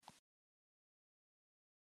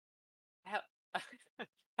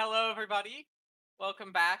Hello, everybody.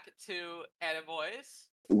 Welcome back to Anna Boys.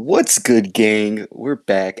 What's good, gang? We're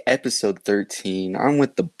back, episode 13. I'm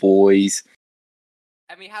with the boys.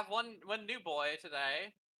 And we have one new boy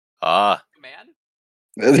today. Man?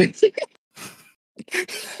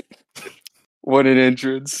 What an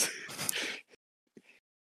entrance.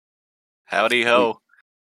 Howdy ho.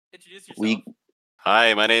 Introduce yourself.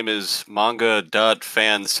 Hi, my name is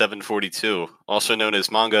Manga.fan742, also known as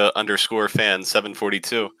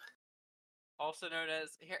Manga_fan742. Also known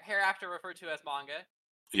as, hereafter referred to as Manga.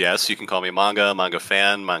 Yes, you can call me Manga, Manga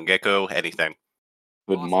Fan, Mangekko, anything.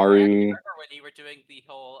 With Awesome. Maru. I remember when you were doing the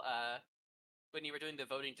whole, when you were doing the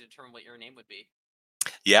voting to determine what your name would be.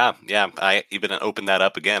 Yeah, I even opened that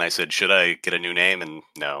up again. I said, should I get a new name? And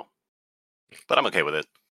no. But I'm okay with it.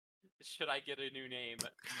 Should I get a new name? No.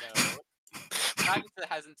 Nagisa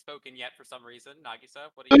hasn't spoken yet for some reason. Nagisa,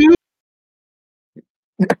 what are you?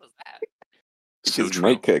 What was that? So His true.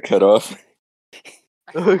 mic got cut off.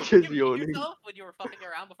 Did you mute yourself when you were fucking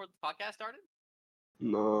around before the podcast started?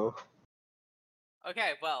 No.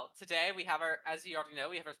 Okay, well, today we have as you already know,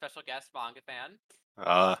 we have our special guest, Manga Fan.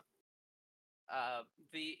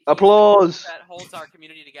 The Applause that holds our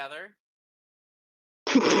community together.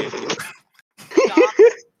 Stop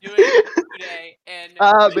doing today and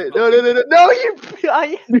no, you.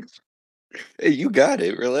 Hey, you got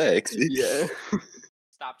it. Relax. Yeah.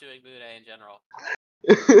 Stop doing Mude in general.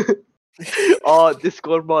 Oh,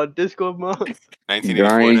 Discord mod.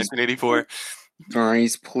 1984.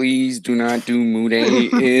 Guys, please do not do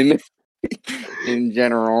Mude in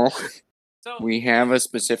general. So We have a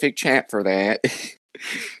specific chat for that.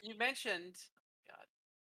 You mentioned,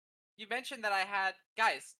 you mentioned that I had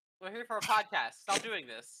guys. We're here for a podcast. Stop doing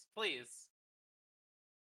this, please.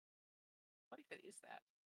 What even is that?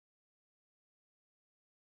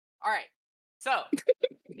 All right. So,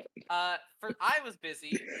 I was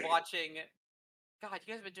busy watching. God,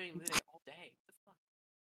 you guys have been doing Mude all day.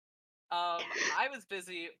 I was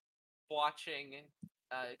busy watching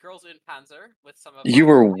Girls in Panzer with some of. You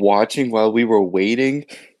were watching while we were waiting?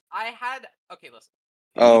 I had. Okay, listen.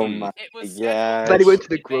 Oh my god. But he went to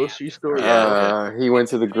the grocery store. He went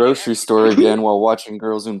to the grocery store again while watching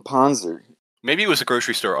Girls in Panzer. Maybe it was a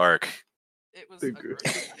grocery store arc. It was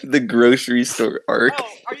the grocery store arc.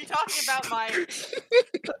 Oh, are you talking about my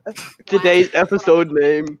today's episode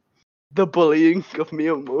name? The bullying of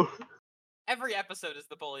Miyamura. Every episode is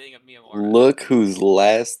the bullying of Miyamura. Look who's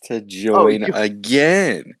last to join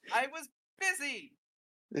again. I was busy.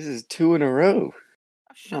 This is 2 in a row.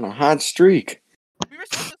 On a hot streak. We were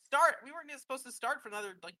supposed to start. We weren't supposed to start for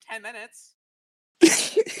another 10 minutes.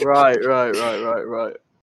 Right.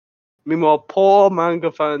 Meanwhile, poor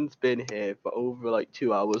Manga Fan's been here for over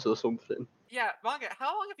 2 hours or something. Yeah, Manga,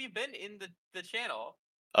 how long have you been in the channel?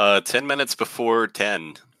 10 minutes before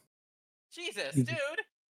 10. Jesus,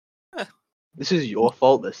 dude. This is your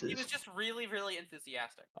fault, this is. He was just really, really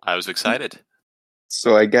enthusiastic. I was excited.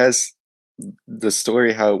 So I guess the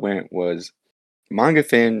story how it went was Manga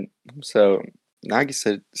Fan, so Nagi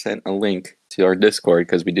sent a link to our Discord,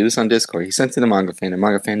 because we do this on Discord. He sent it to Manga Fan, and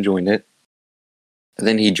Manga Fan joined it. And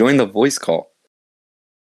then he joined the voice call.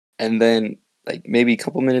 And then, maybe a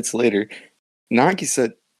couple minutes later,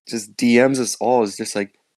 Nagi just DMs us all. It's just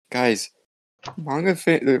like, guys, Manga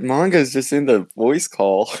is just in the voice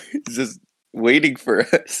call. He's just waiting for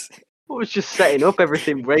us. I was just setting up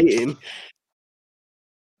everything, waiting.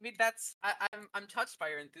 I mean, I'm touched by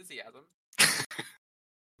your enthusiasm.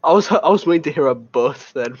 I was waiting to hear a but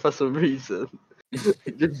then for some reason.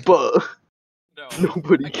 Just but. No.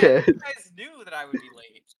 Nobody cares. You guys knew that I would be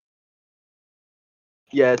late.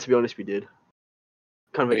 Yeah, to be honest, we did.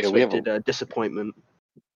 Kind of expected disappointment.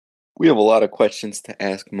 We have a lot of questions to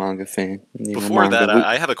ask Manga Fan. Before that,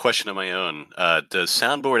 I have a question of my own. Does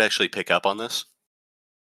Soundboard actually pick up on this?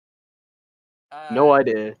 No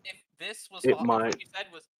idea. If this was it what might. you said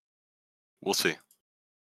was... We'll see.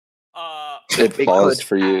 It paused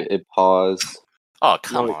for you. It paused. Oh,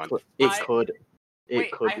 come on. It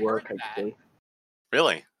could work, actually.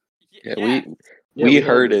 Really? Yeah, we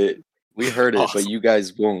heard it. We heard it, but you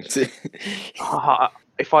guys won't.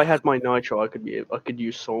 If I had my nitro, I could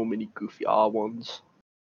use so many goofy R1s.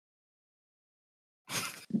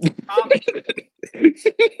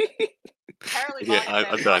 Yeah,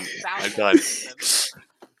 I'm done.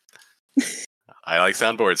 I like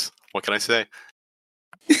soundboards. What can I say?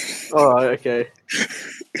 Alright, okay.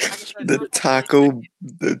 The taco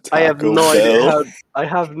I have no Bell. idea I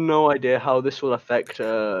have no idea how this will affect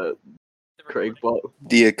Craig, but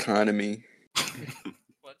the economy.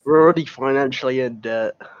 We're already financially in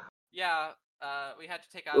debt. Yeah, we had to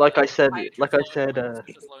take out. Like I said,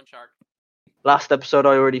 loan shark. Last episode,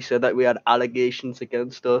 I already said that we had allegations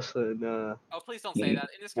against us, and Oh, please don't say that.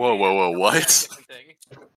 In this Whoa, community, whoa, that's a what? very different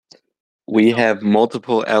thing. We So- have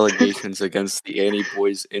multiple allegations against the Annie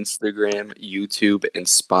Boys Instagram, YouTube, and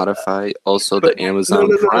Spotify. Also, But- the Amazon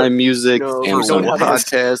no. Prime Music, No, we Amazon don't have-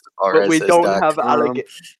 Podcast, but we don't have RSS.com.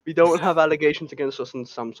 we don't have allegations against us on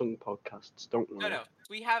Samsung podcasts. Don't worry. No.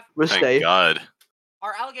 We have We're Thank safe. God.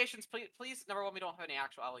 our allegations. Please, number one, we don't have any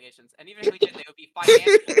actual allegations, and even if we did, they would be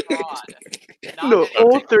financial fraud. Not No, any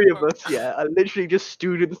all type three of of- us, yeah, are literally just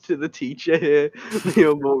students to the teacher here,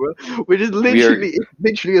 Miyamura. We're just We are-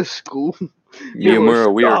 literally a school.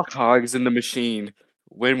 Miyamura, we are Stop. cogs in the machine.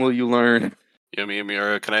 When will you learn?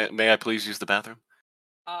 Miyamura, may I please use the bathroom?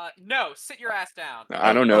 No, sit your ass down.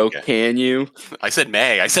 I don't know. Okay. Can you? I said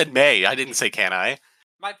may. I didn't say can I.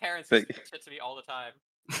 My parents Thank- used to shit to me all the time.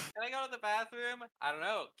 Can I go to the bathroom? I don't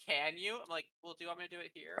know. Can you? I'm like, well, do you want me to do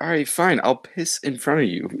it here? All right, fine. I'll piss in front of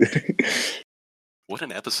you. What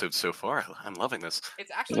an episode so far. I'm loving this.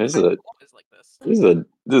 It's actually This kind is of always like this.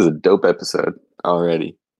 This is a dope episode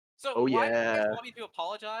already. So Oh, why do you yeah. guys want me to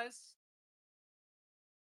apologize?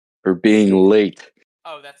 For being late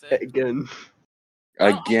Oh, that's it. Again.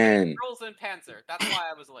 Well, I again. did Girls in Panzer. That's why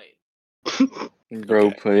I was late. Bro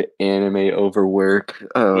Okay. put anime over work.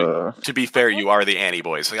 To be fair, you are the Annie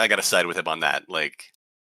boys. Like, I gotta side with him on that. Like,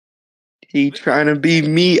 He trying to be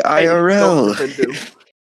me Hey, don't IRL. defend him.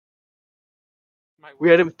 My We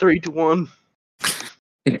had him 3-1.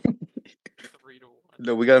 3-1.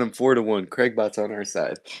 No, we got him 4-1. Craigbot's on our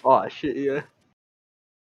side. Oh shit, yeah.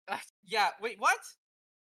 Yeah. Wait. What?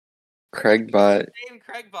 Craigbot Name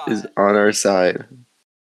Craigbot. is on our side.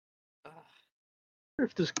 Ugh.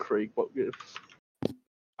 If this Craig, what gives?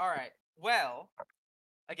 All right. Well,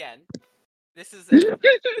 again, this is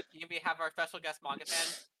we have our special guest manga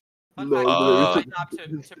fan. Fun No, fact: no, it's my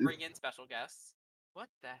job to bring in special guests. What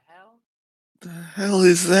the hell? The hell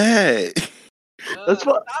is that? That's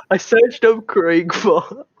what Stop I searched up Craig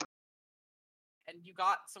for. and you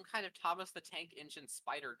got some kind of Thomas the Tank Engine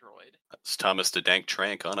spider droid. it's Thomas the Dank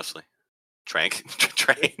Trank, honestly. Trank?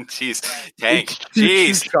 Trank? Jeez. Right. Tank. It's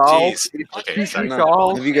Jeez. Charles. Jeez. It's Okay, Choo-choo sorry. No,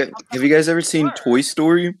 Charles. have you guys ever seen Toy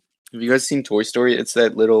Story? Have you guys seen Toy Story? It's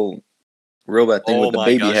that little robot thing Oh with the my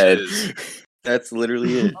baby gosh, head. it is. That's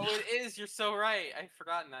literally it. Oh, it is. You're so right. I've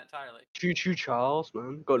forgotten that entirely. Choo-choo Charles,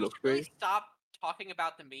 man. Got We enough should really Craig. stop talking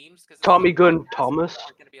about the memes because Tommy Gun Thomas.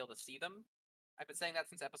 aren't going to be able to see them. I've been saying that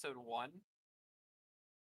since episode 1.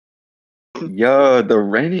 Yo, the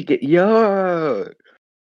renegade. Yo,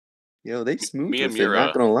 they smooth with it. Not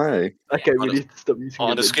Miyamura, gonna lie. Okay, we On a- need to stop using on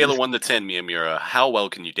a images. scale of 1 to 10, Miyamura, how well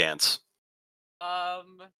can you dance?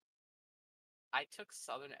 I took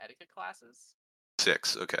Southern etiquette classes.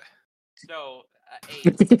 6. Okay. So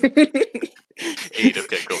 8. 8.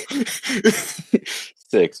 Okay, cool.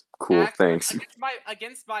 6. Cool. Actually, Thanks.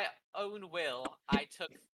 Against my own will, I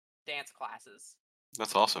took dance classes.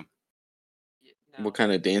 That's awesome. No. What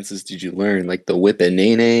kind of dances did you learn? Like the whip and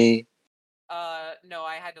nene? No,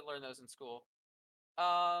 I had to learn those in school.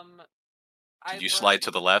 I Did you learned- slide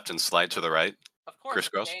to the left and slide to the right? Of course.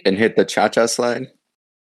 crisscross? And hit the cha-cha slide?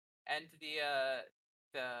 And the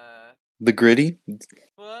The gritty?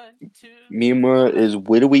 1, 2. Miyamura is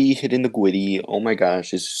widowy hitting the gwitty. Oh my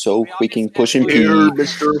gosh, it's so We quicking obviously pushing have- P. Here, Here,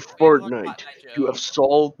 Mr. Fortnite, you have Joe.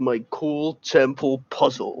 solved my cool temple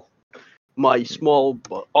puzzle. My small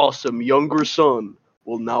but awesome younger son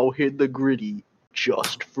will now hit the gritty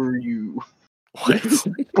just for you. What?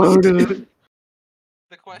 The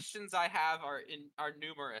questions I have are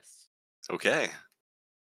numerous. Okay.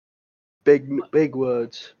 Big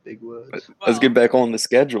words, big words. Let's Well, get back on the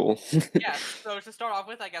schedule. Yeah, so to start off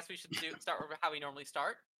with, I guess we should start with how we normally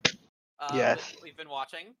start. Yes. What we've been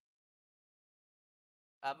watching.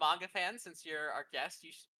 Manga fan, since you're our guest,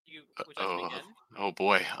 you would you like to begin? Oh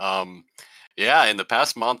boy. Yeah, in the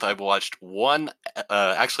past month I've watched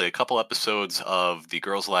actually a couple episodes of the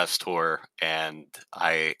Girls Last Tour, and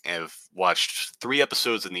I have watched 3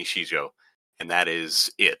 episodes of Nishijo, and that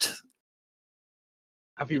is it.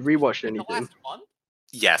 Have you rewatched In the anything? last month?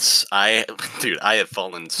 Yes, dude, I have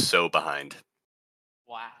fallen so behind.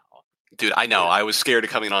 Wow. Dude, I know, I was scared of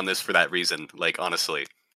coming on this for that reason, like, honestly.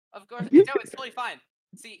 Of course, no, it's totally fine.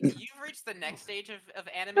 See, you've reached the next stage of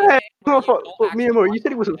anime. Hey, fan where you don't but actually Miyamura, watch you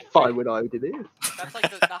said it wasn't anime. fine when I did it. That's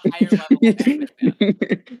like the higher level of anime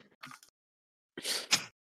fan.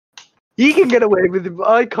 He can get away with it, but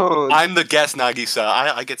I can't. I'm the guest, Nagisa.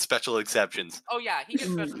 I get special exceptions. Oh yeah, he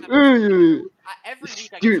gets special. Mm. Every week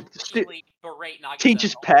I Dude, get to really berate Nagisa.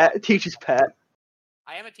 Teacher's pet. Teacher's pet.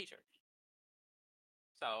 I am a teacher.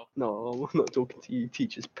 So No, I'm not talking to you.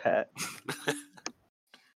 Teacher's pet.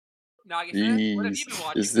 Nagisa, what have you Jeez. been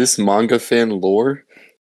watching? Is this manga fan lore?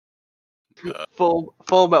 Full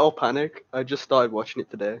Metal Panic. I just started watching it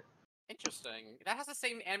today. Interesting. That has the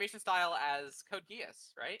same animation style as Code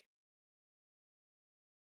Geass, right?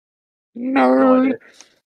 No Nerd. idea.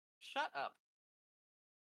 Shut up.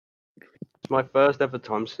 It's my first ever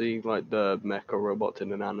time seeing like the mecha robots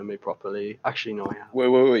in an anime properly. Actually, no, I have.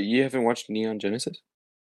 Wait. You haven't watched Neon Genesis?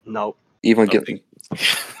 No. Evangelion. Damn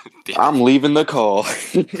it. I'm leaving the call.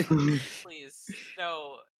 Please,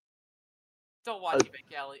 no. Don't watch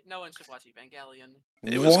Evangelion. No one should watch Evangelion.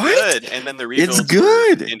 It was What? good, and then the It's rebuilds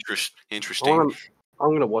good. were interesting.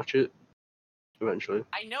 I'm gonna watch it eventually.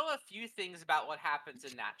 I know a few things about what happens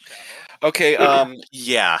in that show. Okay,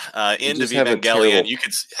 yeah. End of just have a Evangelion. terrible- You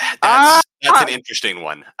could. That's an interesting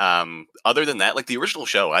one. Other than that, like the original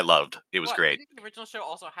show, I loved. It was What, great. Didn't the original show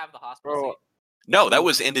also have the hospital Bro, scene? No, that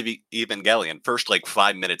was End of Evangelion. First, like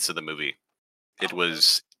 5 minutes of the movie. It Oh,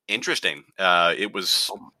 was interesting. It was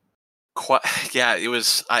quite. Yeah, it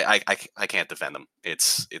was. I can't defend them.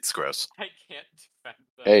 It's gross. I can't defend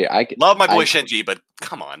them. Hey, Love my boy I- Shinji, but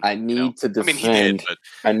come on. I need to I mean, he did, defend. but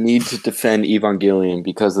I need to defend Evangelion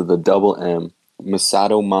because of the double M.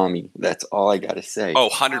 Masato Mami. That's all I gotta say.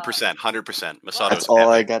 100%, 100%. Masato's That's all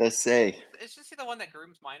I epic. gotta say. Is she the one that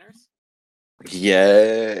grooms minors?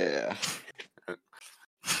 Yeah.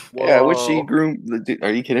 Yeah, I wish she Whoa. groomed.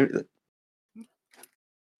 Are you kidding me?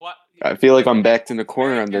 What? I feel like I'm backed in the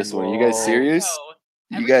corner on this one. You guys Whoa. serious?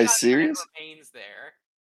 No, You every guys time serious? it remains there.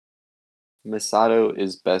 Masato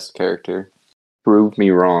is best character. Prove me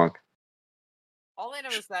wrong. All I know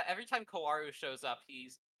is that every time Kawaru shows up,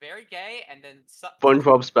 he's very gay, and then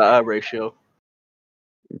SpongeBob's better ratio.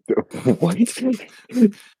 What?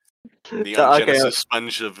 Neon Okay, Genesis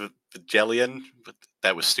Sponge of Evangelion. But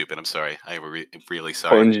that was stupid. I'm sorry. I'm really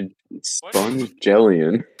sorry.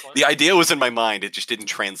 Spongellion. The idea was in my mind. It just didn't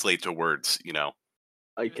translate to words.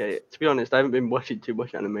 okay. To be honest, I haven't been watching too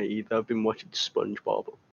much anime either. I've been watching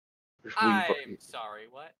SpongeBob. I'm sorry,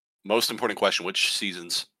 what? Most important question: which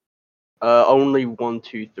seasons? Only 1,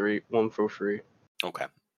 2, 3, 1 through 3. Okay.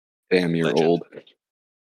 Damn, you're Legend. old.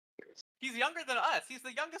 He's younger than us. He's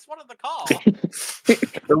the youngest one on the call.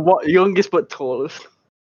 The youngest but tallest.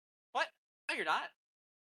 What? No, you're not.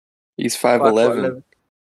 He's 5'11".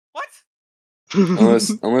 What?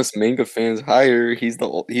 Unless manga fans higher, he's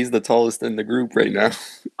the tallest in the group right now.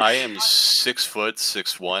 I am 6 foot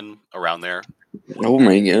 6'1", around there. Oh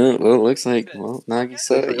my god! Well, it looks like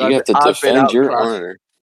Nagisa, you have to I've been defend your outclassed. honor.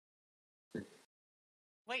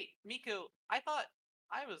 Wait, Miku, I thought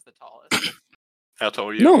I was the tallest. How tall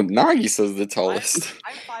are you? No, Nagisa's the tallest.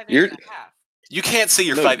 I'm 5'8" You're- and a half. You can't say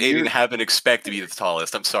you're No, 5'8" you're- and have and expect to be the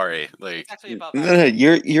tallest. I'm sorry. Like, It's actually above No, average.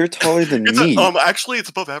 you're taller than me. actually, it's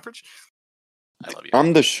above average. I love you.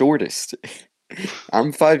 I'm the shortest.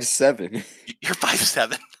 I'm 5'7". You're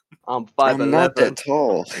 5'7". I'm I'm not 5'11". that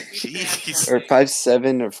tall. Jeez, Or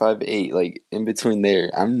 5'7" or 5'8", like in between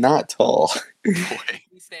there. I'm not tall. boy.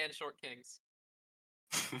 We stand short kings.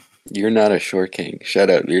 You're not a short king. Shut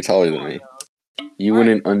up. You're taller than me. You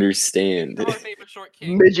wouldn't understand. Our favorite short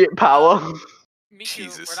king. Midget power. Miku,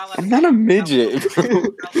 Jesus. we're not I'm not a midget.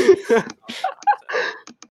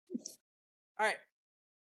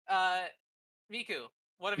 Alright. Miku,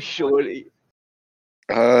 what have you been watching?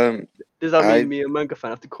 Shorty. Does that I- mean me, a manga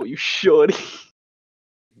fan, have to call you Shorty?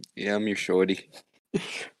 Yeah, I'm your shorty.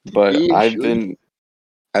 But Yeah, I've shorty.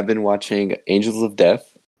 been watching Angels of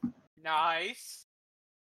Death Nice.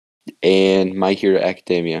 and My Hero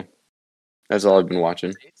Academia. That's all I've been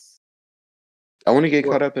watching. Nice. I want to get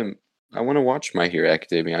What? caught up in. I want to watch My Hero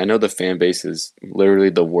Academia. I know the fan base is literally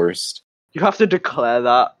the worst. You have to declare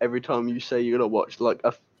that every time you say you're gonna watch like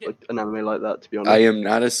an anime like that. To be honest, I am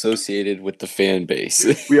not associated with the fan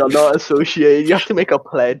base. we are not associated. You have to make a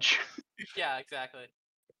pledge. Yeah, exactly.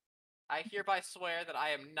 I hereby swear that I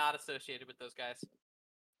am not associated with those guys.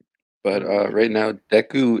 But right now,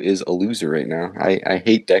 Deku is a loser. Right now, I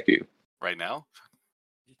hate Deku. Right now?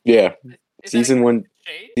 Yeah, Is that season a one.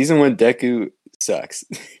 shade? Season one, Deku sucks.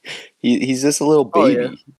 He's just a little Oh, baby.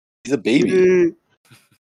 yeah. He's a baby.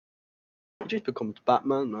 He just becomes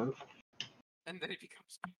Batman, man. And then he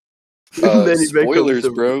becomes. And then he becomes Spoilers,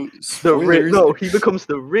 the- bro. The Spoilers. no, he becomes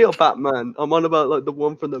the real Batman. I'm on about like the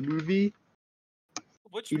one from the movie.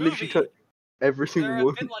 Which He movie? literally took every There single have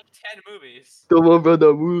one. been like 10 movies. The one from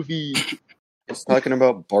the movie. I was talking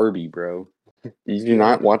about Barbie, bro. Did you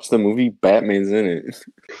not watch the movie? Batman's in it.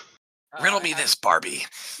 Riddle me this, Barbie.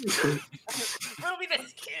 Riddle me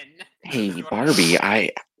this, Ken. Hey, Barbie, I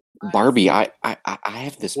Barbie, I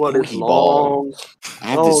have this What is Pokeball. long? I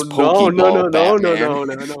have this Pokeball, no,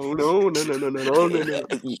 Batman.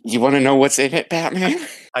 no. You want to know what's in it, Batman?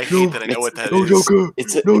 I hate that I know what that No is. Joker.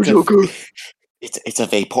 It's No Joker. It's a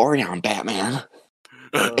Vaporeon, Batman.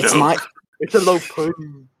 It's No. my It's a low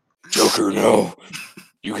pun. Joker. No,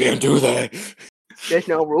 you can't do that. There's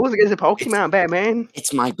no rules against a Pokemon, Batman.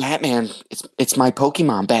 It's my Batman. It's my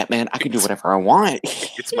Pokemon, Batman. I can do whatever I want.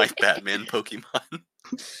 It's my Batman Pokemon.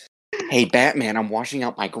 Hey, Batman, I'm washing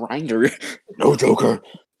out my grinder. No, Joker.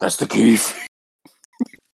 That's the key.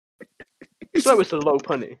 So it's a low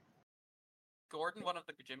punny. Gordon, one of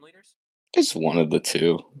the gym leaders. It's one of the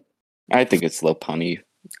two. I think it's Lopunny.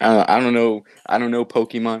 I don't know. I don't know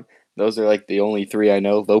Pokemon. Those are like the only three I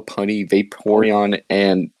know: Lopunny, Vaporeon,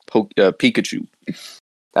 and Pikachu.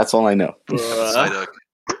 That's all I know. Psyduck.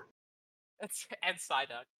 And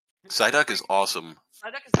Psyduck. Psyduck is awesome.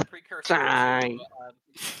 Psyduck is the precursor Fine.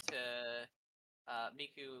 to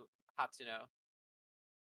Miku Hatsuno.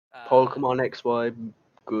 Pokemon XY,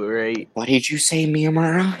 great. What did you say,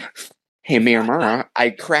 Miyamura? Hey, Miyamura, I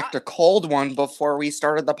cracked a cold one before we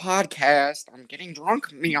started the podcast. I'm getting drunk,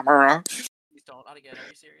 Miyamura. Please don't. Not again. Are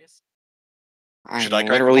you serious? Should I'm I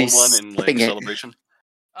crack literally one in like sipping it. celebration?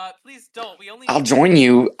 Please don't. We only. I'll join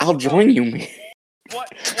you. I'll join you. One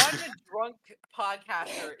drunk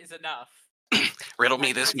podcaster is enough. Riddle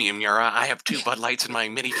me this, Miyamura. I have 2 Bud Lights in my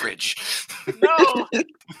mini fridge. No.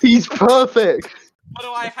 He's perfect. What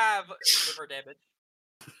do I have? Liver damage.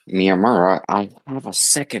 Miyamura, I have a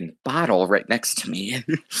second bottle right next to me.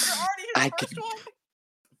 You already hit I the first one.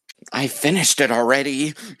 I finished it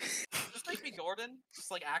already. Just make me Gordon.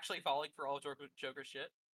 Just like actually falling for all Joker shit.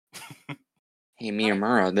 Hey,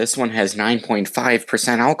 Miyamura, this one has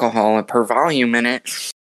 9.5% alcohol per volume in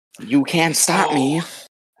it. You can't stop me.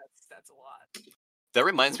 That's a lot. That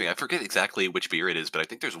reminds me, I forget exactly which beer it is, but I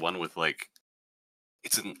think there's one with like,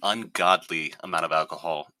 it's an ungodly amount of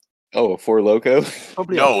alcohol. Oh, a Four Loco?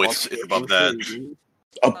 Probably No, a it's vodka above or that. something.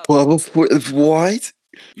 Above what?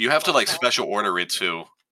 You have to like special order it too.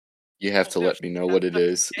 You have to let me know what it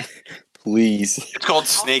is. Please. It's called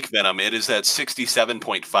Snake Venom. It is at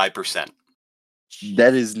 67.5%.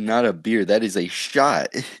 That is not a beer. That is a shot.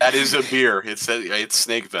 That is a beer. It's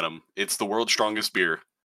Snake Venom. It's the world's strongest beer.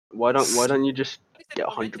 Why don't you just get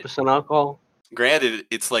 100% alcohol? Granted,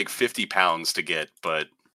 it's like 50 pounds to get, but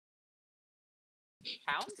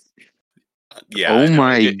Pounds? yeah. Oh I know.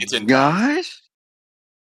 my It's in pounds. gosh.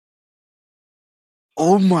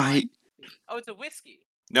 Oh my. Oh, it's a whiskey.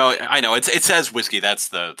 No, I know. It says whiskey. That's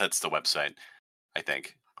the website. I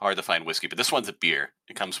think hard to find whiskey, but this one's a beer.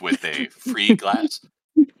 It comes with a free glass.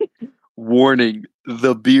 Warning,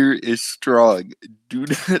 the beer is strong. Do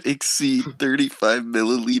not exceed 35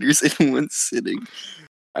 milliliters in one sitting.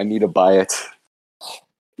 I need to buy it.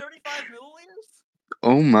 35 milliliters?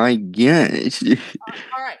 Oh my gosh.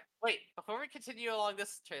 All right. Wait. Before we continue along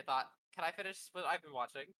this train of thought, can I finish what I've been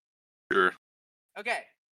watching? Sure. Okay.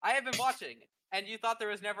 I have been watching, and you thought there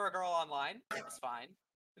was never a girl online? It was fine.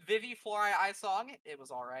 Vivi Florai I Song? It was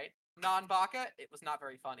alright. Non Baka? It was not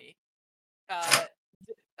very funny.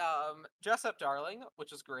 Dress Up Darling,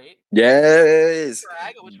 which was great. Yes.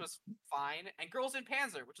 Drag, which was fine. And Girls in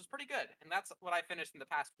Panzer, which was pretty good. And that's what I finished in the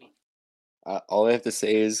past week. All I have to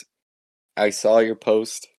say is, I saw your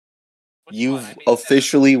post. Which You've one? I made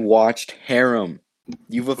officially watched Harem.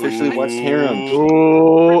 You've officially watched Harem. I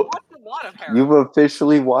Oh, watched a lot of Harem. You've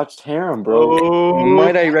officially watched Harem, bro. oh.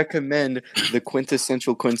 Might I recommend the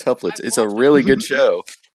quintessential quintuplets? It's a really good show.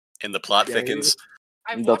 And the plot Yeah, thickens.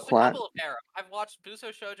 I've the watched plot- a couple of Harem. I've watched Buso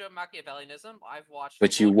Shoujo Machiavellianism. I've watched.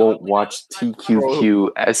 But you Full won't Godliness. watch I've watched-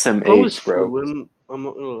 TQQ I was SMH, bro. fluent. I'm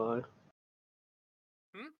not gonna lie.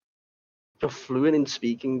 Hmm? You're fluent in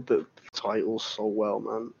speaking the titles so well,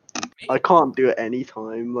 man. Me? I can't do it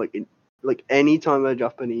anytime. Anytime they're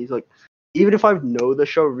Japanese, like even if I know the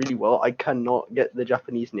show really well, I cannot get the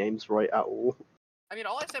Japanese names right at all. I mean,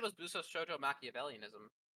 all I said was Buso Shoujo Machiavellianism,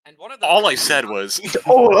 and one of the All I said was,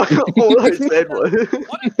 all I said was.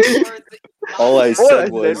 one of the words that All I All I said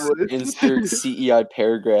said was was- insert CEI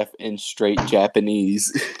paragraph in straight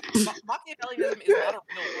Japanese. Machiavellianism is not a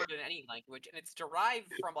real word in any language, and it's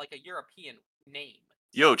derived from like a European name.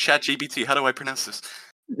 yo, ChatGPT, how do I pronounce this?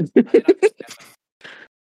 I didn't understand that.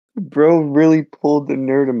 Bro really pulled the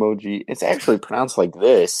nerd emoji. It's actually pronounced like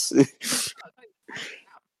this.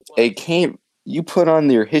 It came. You put on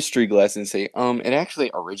your history glass and say, it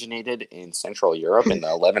actually originated in Central Europe in the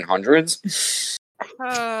 1100s.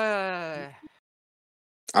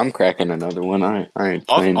 I'm cracking another one. I ain't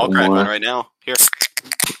playing I'll no crack more. one right now. Here.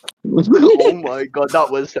 Oh my god,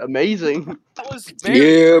 that was amazing. That was very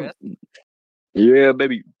Yeah. crisp. Yeah,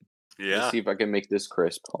 baby. Yeah. Let's see if I can make this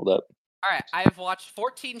crisp. Hold up. All right, I've watched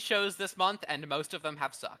 14 shows this month, and most of them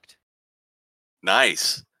have sucked.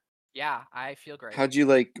 Nice. Yeah, I feel great. How'd you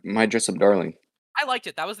like My Dress Up Darling? I liked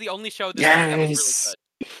it. That was the only show this week that was really Yes.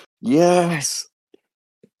 good. Yes.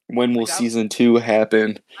 When will Like, that- season 2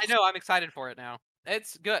 happen? I know. I'm excited for it now.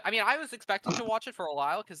 It's good. I mean, I was expecting to watch it for a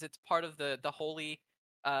while because it's part of the holy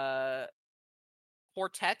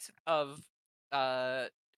quartet of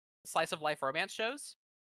slice of life romance shows,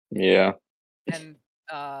 Yeah. and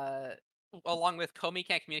along with Komi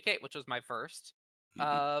Can't Communicate, which was my first.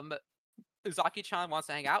 Uzaki-chan Wants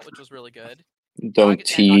to Hang Out, which was really good. Don't and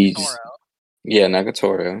tease. Nagatoro. Yeah,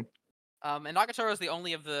 Nagatoro. And Nagatoro is the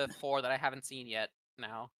only of the 4 that I haven't seen yet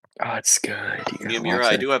now. Oh, it's good. You gotta Miyamura,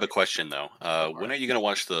 watch I it. do have a question though. When are you gonna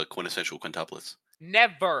watch the quintessential quintuplets?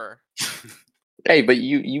 Never. Hey, but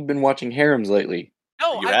you've been watching harems lately.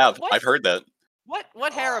 No, You have. What? I've heard that.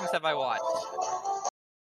 What harems have I watched?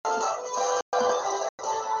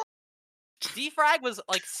 Defrag was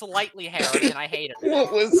like slightly harem, and I hated it.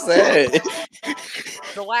 What was that?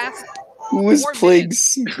 The last Who was 4 playing?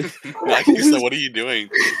 minutes. Nagisa, what are you doing?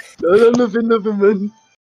 No, nothing, man.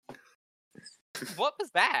 What was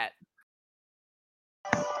that?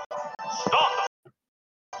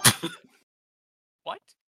 What?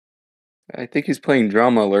 I think he's playing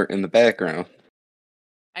Drama Alert in the background.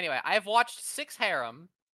 Anyway, I have watched 6 harem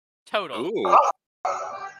total. Ooh.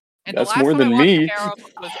 And That's the last more time I than watched me. harem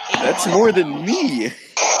was 8 That's months more ago. than me.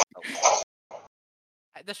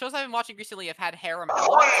 The shows I've been watching recently have had harem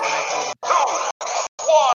elements, and I've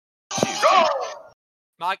Jeez,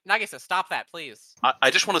 dude. Nagisa, stop that, please.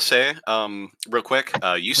 I just want to say, real quick,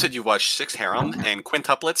 you said you watched 6 harem and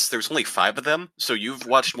quintuplets. There's only 5 of them, so you've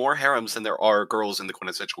watched more harems than there are girls in the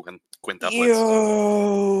quintessential quintuplets.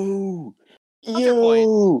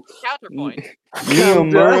 Yo. Counterpoint.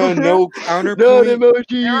 Miyamura, no counterpoint. No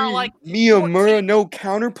emoji. There are like Miyamura, no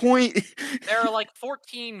counterpoint. there are like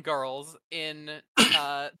 14 girls in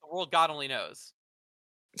the world God only knows.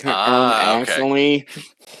 Okay. Actually,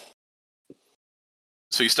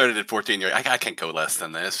 So you started at 14. You're like, I can't go less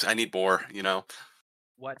than this. I need more, you know?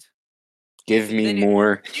 What? give me Then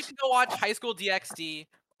more. You can go watch High School DxD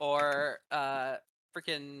or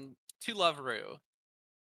freaking To Love Ru.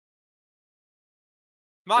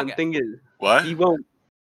 Manga. And thing is, What? he won't.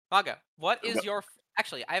 Manga. What is your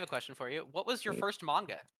actually? I have a question for you. What was your first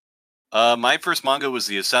manga? My first manga was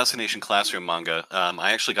the Assassination Classroom manga.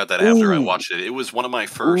 I actually got that after I Ooh. watched it. It was one of my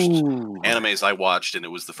first Ooh. animes I watched, and it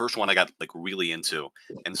was the first one I got like really into.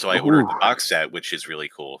 And so I ordered the Ooh. box set, which is really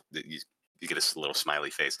cool. You get a little smiley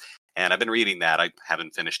face. And I've been reading that. I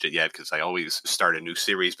haven't finished it yet because I always start a new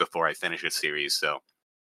series before I finish a series. So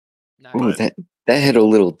No. Ooh, that hit a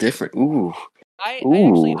little different. Ooh. I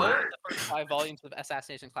actually Ooh. owned the first 5 volumes of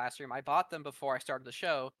Assassination Classroom. I bought them before I started the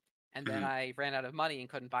show, and then I ran out of money and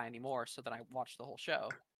couldn't buy any more, so then I watched the whole show.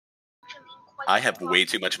 I have way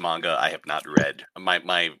too much manga I have not read.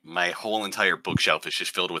 My whole entire bookshelf is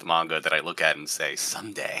just filled with manga that I look at and say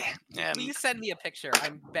someday. And Please send me a picture.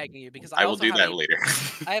 I'm begging you because I will also do have that a, later.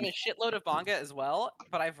 I have a shitload of manga as well,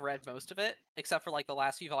 but I've read most of it except for like the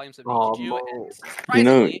last few volumes of Oh, Nichiju no. and You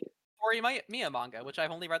know- surprisingly, Miya manga, which I've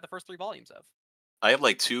only read the first 3 volumes of. I have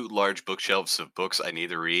like 2 large bookshelves of books I need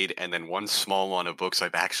to read, and then 1 small one of books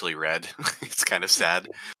I've actually read. It's kind of sad,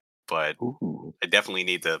 but Ooh. I definitely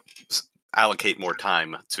need to allocate more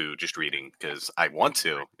time to just reading because I want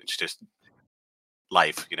to. It's just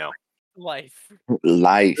life, you know. Life.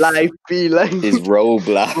 Life Be like is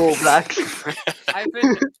Roblox. Roblox. I've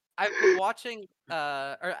been watching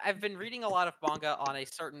or I've been reading a lot of manga on a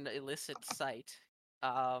certain illicit site.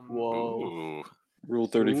 Whoa. Ooh. Rule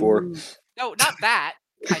 34. Ooh. No, not that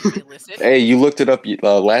kind of illicit. Hey, you looked it up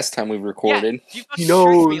last time we recorded. You He fucking tricked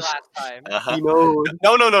me knows. last time. Uh-huh. He knows.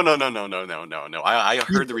 No. I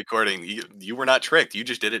heard the recording. You were not tricked. You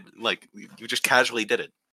just did it like you just casually did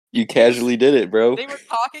it. You casually did it, bro. They were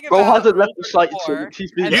talking Bro about hasn't left Rule the site 34, since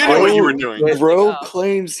he's been. and You then knew what I you were was doing. messing Bro up.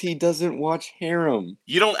 claims he doesn't watch harem.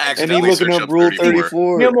 You don't And he accidentally looking search up up Rule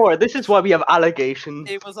 34. 34. Miyamura, this is why we have allegations.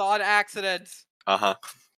 It was on accident. Uh-huh.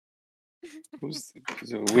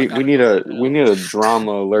 We need a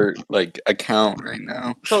drama alert like account right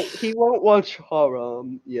now. So he won't watch horror,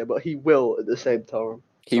 yeah, but he will at the same time.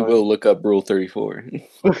 He will look up Rule 34.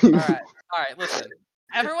 Alright, listen.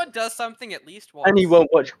 Everyone does something at least once. And he won't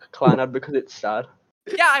watch Clanad because it's sad.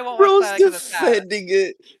 Yeah, I won't Bro's watch that because it's sad. defending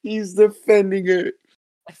it. He's defending it.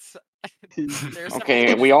 There's several Okay,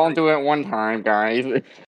 stages we of all grief. do it one time, guys.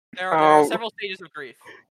 There are Oh. several stages of grief.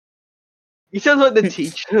 He sounds like the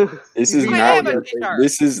teacher. This is I not. am a teacher.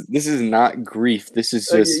 This is not grief. This is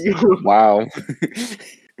Okay, just you- wow.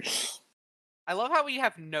 I love how we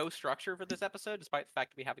have no structure for this episode, despite the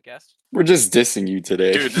fact that we have a guest. We're just dissing you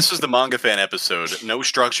today. Dude, this is the Manga Fan episode. No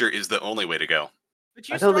structure is the only way to go. But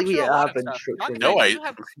you I don't think structure we a lot have of any stuff. structure. No,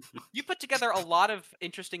 You put together a lot of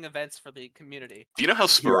interesting events for the community. Do you know how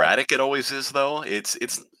sporadic it always is, though? It's,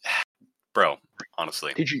 bro.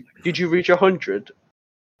 Honestly, Did you reach 100?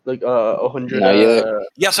 Like 100. Not yet.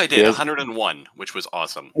 yes, I did. Yes. 101, which was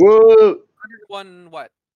awesome. Whoa! 101 what?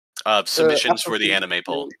 Submissions for the anime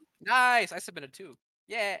poll. Nice. I submitted 2.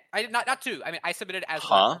 Yeah, I did not 2. I mean, I submitted as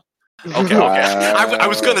Huh? one. Okay. I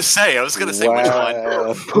was gonna say which one.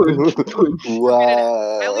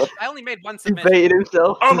 Wow. I only made one submission. Debated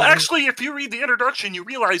himself. Actually, if you read the introduction, you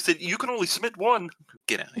realize that you can only submit one.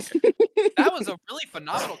 Get out of here. That was a really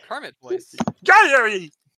phenomenal Kermit voice.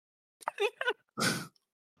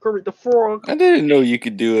 Kermit the Frog. I didn't know you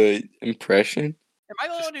could do an impression. Am I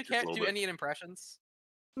the one who Just a can't little do bit. any impressions?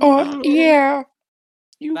 Oh, yeah.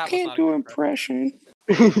 You That was can't not a do good impression.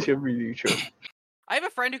 Really true. I have a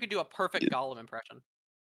friend who can do a perfect Gollum impression.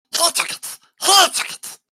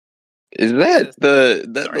 Is that the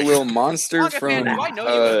Sorry. little monster Manga fan, from do I know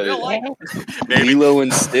you in real life? Maybe. Lilo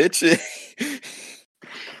and Stitch?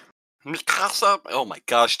 Mikasa. Oh my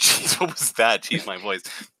gosh, jeez, what was that? Jeez, my voice.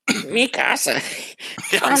 Mikasa.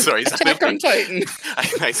 Yeah, I'm sorry. Attack on Titan.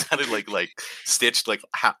 I sounded like stitched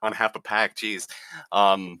on half a pack. Jeez.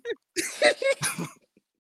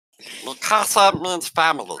 Mikasa means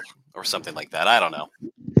family or something like that. I don't know.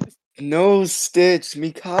 No, Stitch.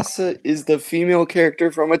 Mikasa is the female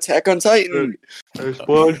character from Attack on Titan. Hey,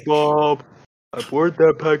 SpongeBob. I poured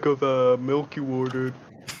that pack of milk you ordered.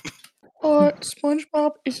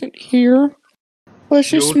 SpongeBob isn't here. Let's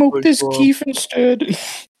just No, smoke this SpongeBob. keef instead.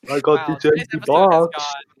 I got Wow, this today's empty episode has box.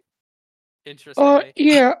 gone interestingly.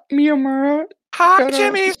 Yeah, Miyamura. Hi, Shut up.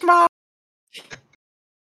 Jimmy's mom.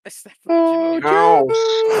 Is that Oh, Jimmy?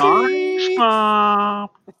 Jimmy. SpongeBob.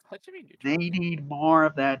 What do you mean, They need more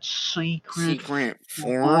of that secret Secret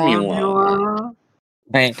formula. formula.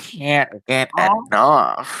 They can't get Oh.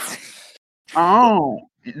 enough. Oh,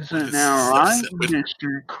 isn't that So right, stupid.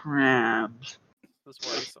 Mr. Krabs? This was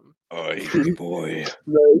worrisome. Oh, boy.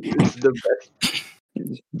 No, it's the best.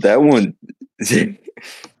 That one.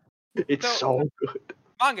 It's so good.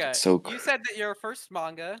 Manga. So You good. said that your first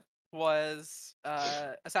manga was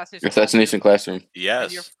Assassination Assassination Classroom, Classroom.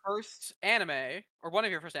 and your Yes. first anime, or one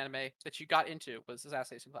of your first anime that you got into was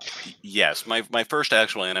Assassination Classroom. Yes. My first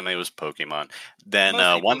actual anime was Pokemon. Then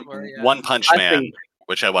Most One people's were, yeah. One Punch I Man, think-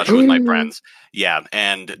 which I watched with my friends. Yeah,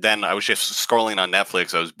 and then I was just scrolling on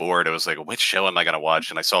Netflix. I was bored. I was like, which show am I going to watch?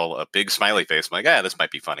 And I saw a big smiley face. I'm like, yeah, this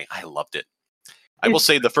might be funny. I loved it. I will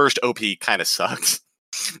say the first OP kind of sucks.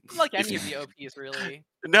 Like any of the OPs, really.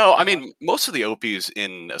 No, I mean, most of the OPs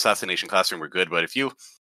in Assassination Classroom were good, but if you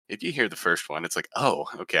hear the first one, it's like, oh,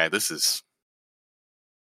 okay, this is...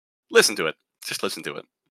 Listen to it. Just listen to it.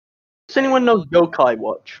 Does anyone know Yokai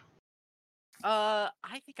Watch? I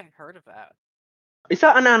think I heard of that. Is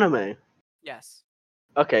that an anime? Yes.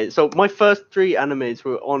 Okay, so my first 3 animes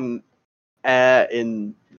were on air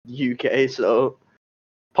in UK, so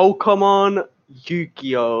Pokemon,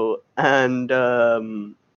 Yu-Gi-Oh, and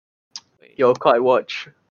Wait. Yokai Watch.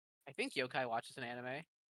 I think Yokai Watch is an anime.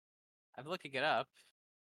 I'm looking it up.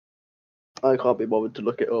 I can't be bothered to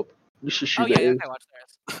look it up. You should Oh shoot yeah, it in. Yokai Watch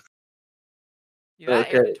there is. Yeah,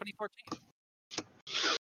 that aired in 2014.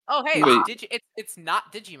 Oh hey, Wait. it's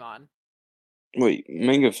not Digimon. Wait,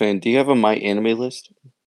 Manga Fan, do you have a My Anime list?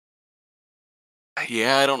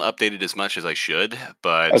 Yeah, I don't update it as much as I should,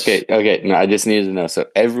 but... Okay. No, I just needed to know. So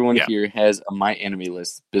everyone Yeah. here has a My Anime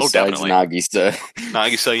list besides definitely. Nagisa.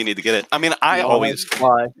 Nagisa, you need to get it. I mean, I always...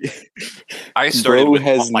 Why? I started Bro with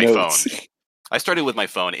has my notes. phone. I started with my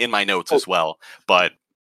phone in my notes as well, but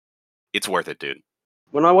it's worth it, dude.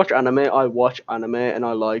 When I watch anime and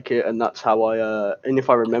I like it, and that's how and if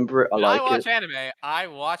I remember it, I When like I watch it. anime. I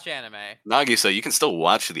watch anime. Nagisa, you can still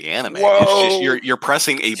watch the anime. It's Whoa. just you're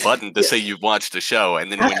pressing a button to say you've watched the show,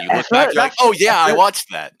 and then when you look That's back, right, you're like, that's- oh yeah, I that's-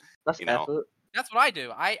 watched that. That's you know. effort. That's what I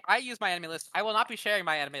do. I use my anime list. I will not be sharing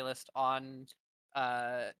my anime list on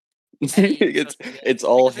it's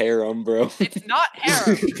all because harem, bro. it's not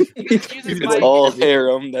harem. It uses It's my all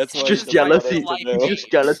harem. That's It's why just it's like jealousy. the light It's page.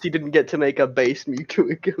 just jealousy didn't get to make a base Miku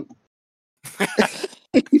again.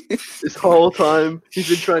 This whole time he's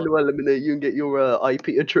been trying to eliminate you and get your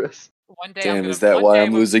IP address. One day Damn, is that why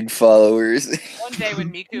I'm losing followers? One day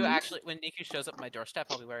when Miku shows up at my doorstep,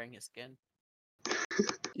 I'll be wearing his skin.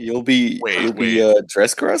 You'll be Wait.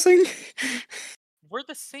 dress crossing? We're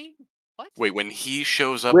the same. What? Wait, when he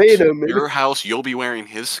shows up Wait a to minute. your house, you'll be wearing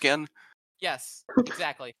his skin? Yes,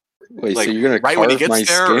 exactly. Wait, Like, so you're gonna right carve when he my gets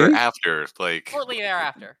there skin? or after? Like, Shortly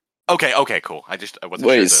thereafter. Okay, cool. I wasn't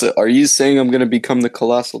Wait, sure. so are you saying I'm gonna become the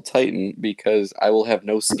Colossal Titan because I will have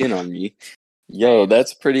no skin on me? Yo, Hey.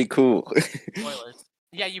 that's pretty cool. Spoilers.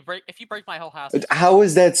 Yeah, if you break my whole house. How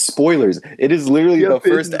is that spoilers? It is literally Yep, the it's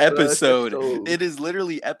first the first episode. episode. It is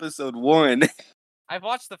literally episode 1. I've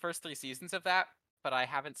watched the first 3 seasons of that, but I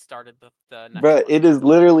haven't started the next Bruh, one. it is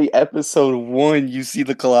literally episode 1 you see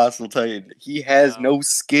the Colossal Titan. He has No. no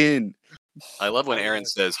skin. I love when I Aaron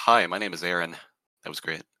was- says, "Hi, my name is Aaron." That was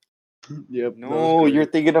great. Yep. No, you're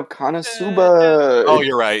thinking of Uh, Konosuba. Oh,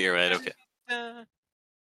 you're right. You're right. Okay. uh,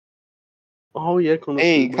 Oh yeah, Konosuba.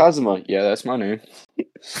 Hey, Kazuma. Yeah, that's my name.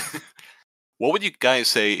 What would you guys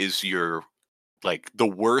say is your the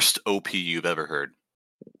worst OP you've ever heard?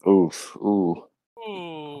 Oof. Ooh.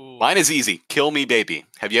 Ooh. Mine is easy. Kill Me Baby.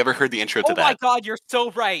 Have you ever heard the intro to Oh my that? god, you're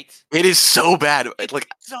so right. It is so bad. It's Like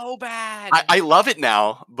so bad. I love it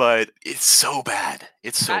now, but it's so bad.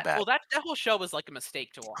 It's so bad. Well, that whole show was like a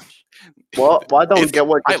mistake to watch. What? Well, I don't It's- get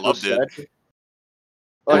what I just was loved it. said.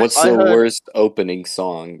 What's I the heard- worst opening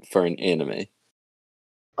song for an anime?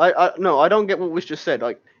 No, I don't get what was just said.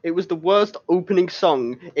 Like, it was the worst opening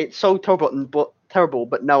song. It's so terrible,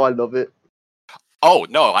 but now I love it. Oh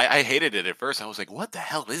no, I hated it at first. I was like, "What the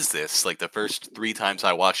hell is this?" Like the first 3 times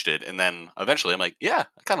I watched it, and then eventually I'm like, "Yeah,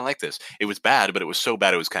 I kind of like this." It was bad, but it was so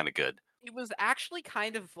bad it was kind of good. It was actually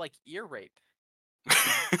kind of like ear rape.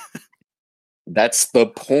 That's the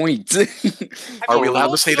point. Are we the allowed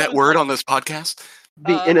whole to say show that is word like- on this podcast?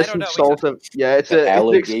 The I don't innocent know, souls of it's The an explicit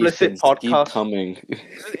allegations keep podcast. coming.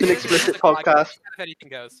 It's an explicit podcast. If anything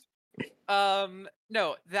goes.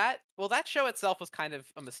 No, that show itself was kind of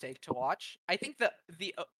a mistake to watch. I think the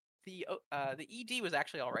ED was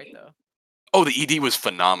actually all right though. Oh, the ED was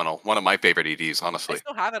phenomenal. One of my favorite EDs, I honestly.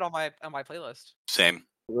 still have it on my playlist. Same.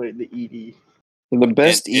 Wait, the ED. The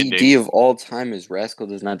best And- ED of all time is Rascal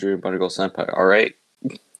Does Not Dream About a Girl Senpai. All right.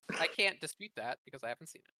 I can't dispute that because I haven't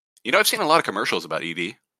seen it. You know, I've seen a lot of commercials about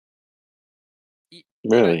E ED.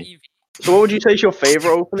 Really? EV. So, what would you say is your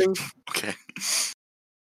favorite opening? Okay.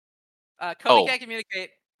 Kobe Oh. Can't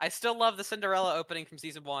Communicate. I still love the Cinderella opening from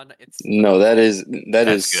season 1. It's No, that is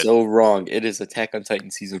That's good. so wrong. It is Attack on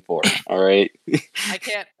Titan season 4. All right. I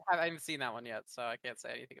haven't seen that one yet, so I can't say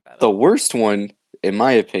anything about The it. worst one, in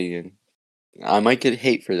my opinion, I might get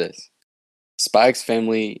hate for this. Spy X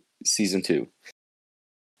Family season 2.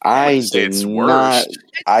 I wouldn't say did it's not. worst.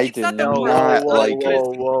 I It's did not the not worst. like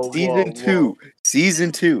it. whoa, Season 2.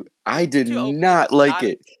 Season 2. I did Season 2 opening not was like not-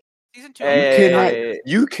 it. Season 2 You opening was cannot- not- Hey,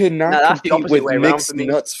 You cannot Nah, that's the compete opposite with way around mixed for me.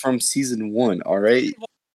 nuts from season 1. All right. Season 1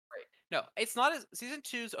 was great. No, it's not as season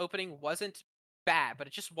 2's opening wasn't bad, but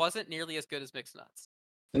it just wasn't nearly as good as Mixed Nuts.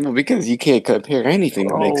 Well, because you can't compare anything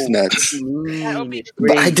to mixed nuts. It's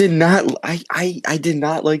But I great. did not. I did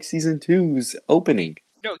not like season 2's opening.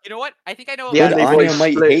 No, you know what? I think I know. Yeah, Good they Anya voice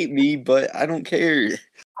might split. hate me, but I don't care.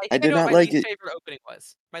 I did know not what my like least it. favorite opening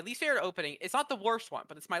was. My least favorite opening. It's not the worst one,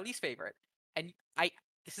 but it's my least favorite. And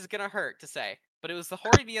this is gonna hurt to say, but it was the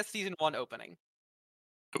Horimiya season 1 opening.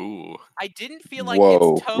 Ooh. I didn't feel like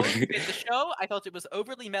Whoa. its tone fit the show. I felt it was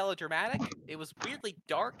overly melodramatic. It was weirdly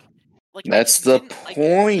dark. Like I That's just the didn't like it.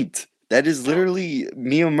 point. That is literally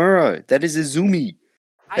Miyamura. That is Izumi.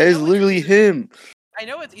 I That is know it's literally Izumi- him. I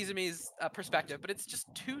know it's Izumi's perspective, but it's just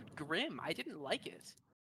too grim. I didn't like it.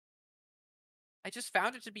 I just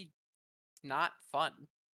found it to be not fun.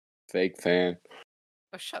 Fake fan.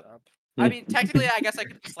 Oh, shut up. I mean, technically, I guess I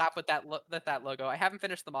could slap with that logo. I haven't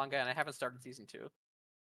finished the manga, and I haven't started season 2.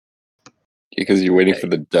 Because you're waiting for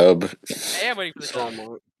the dub. I am waiting for the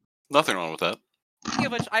show. Nothing wrong with that. Speaking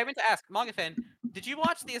of which, I meant to ask, Manga fan, did you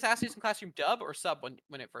watch the Assassination Classroom dub or sub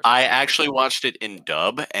when it first? I came out? actually watched it in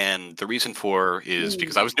dub, and the reason for is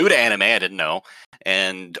because I was new to anime, I didn't know,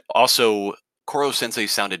 and also Koro Sensei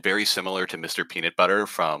sounded very similar to Mr. Peanut Butter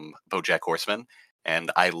from BoJack Horseman,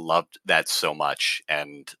 and I loved that so much.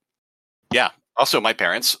 And yeah, also my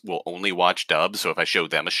parents will only watch dub, so if I show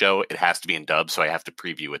them a show, it has to be in dub, so I have to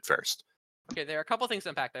preview it first. Okay, there are a couple things to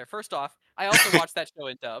unpack there. First off, I also watched that show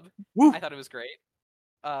in dub. Woo. I thought it was great.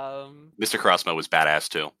 Mr. Crossmo was badass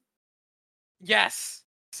too. Yes,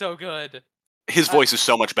 so good. His voice is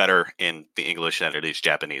so much better in the English than it is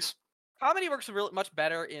Japanese. Comedy works really much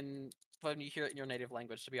better when you hear it in your native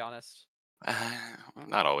language. To be honest.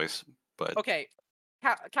 Not always, but Okay,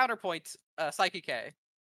 counterpoint. Psyche K.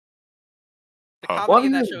 The Huh. comedy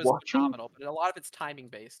in What are that you show is watching? phenomenal, but a lot of it's timing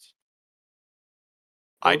based.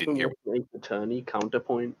 I didn't hear. Attorney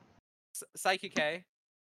counterpoint. Psyche K.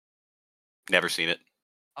 Never seen it.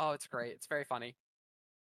 Oh, it's great. It's very funny.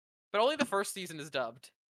 But only the first season is dubbed.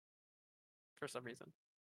 For some reason.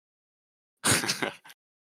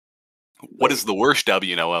 What is the worst dub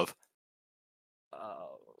you know of?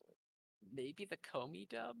 Oh, maybe the Komi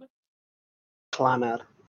dub. Clannad.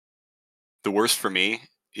 The worst for me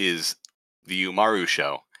is the Umaru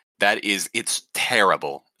show. It's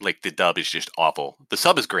terrible. Like, the dub is just awful. The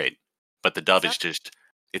sub is great, but the dub is just,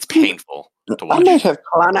 it's painful to I watch. might have to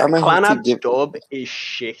Clannad's give. dub is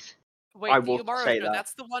shit. Wait, I the will Umaru say show, that.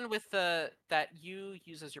 that's the one with that you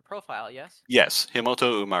use as your profile, yes? Yes,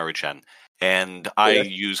 Himoto Umaru-chan. And I Yes.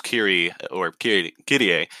 use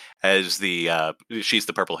Kirie as the, she's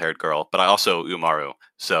the purple-haired girl, but I also Umaru.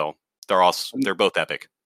 So they're both epic.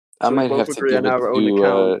 I So we might both have to agree give on it our own to.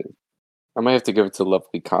 account. I might have to give it to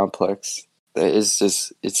Lovely Complex. It's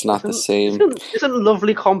just, it's not the same. Isn't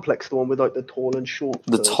Lovely Complex the one with like the tall and short?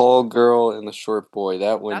 The person? tall girl and the short boy.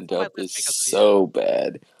 That one That's on my dub list is because of the so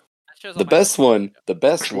bad. That show's on The my best list. one. The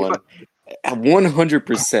best one.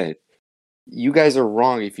 100%. You guys are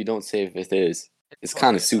wrong if you don't say if it is. It's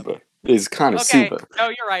totally a dub. Konosuba. It's Okay, Konosuba. no,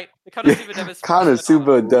 you're right. The Konosuba dub is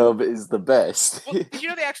Konosuba dub is the best. Well, did you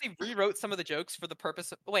know they actually rewrote some of the jokes for the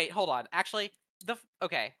purpose of... Wait, hold on. Actually,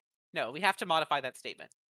 okay. No, we have to modify that statement.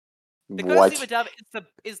 The Konosuba What? dub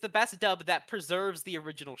is the best dub that preserves the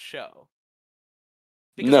original show.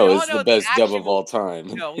 Because we No, all it's the know best dub of actual- all time.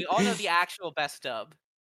 No, we all know the actual best dub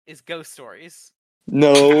is Ghost Stories.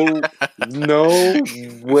 No, no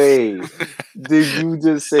way. Did you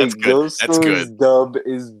just say That's good. Ghost That's Stories good. dub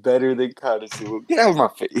is better than Konosuba? Get out of my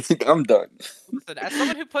face. I'm done. Listen, as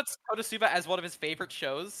someone who puts Konosuba as one of his favorite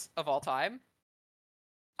shows of all time,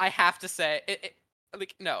 I have to say,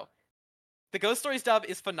 no. The Ghost Stories dub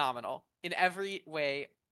is phenomenal in every way,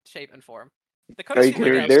 shape, and form. The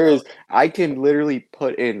Konosuba dub, I can literally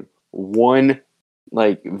put in one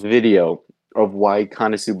video of why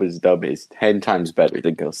Konosuba's dub is 10 times better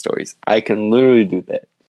than Ghost Stories. I can literally do that.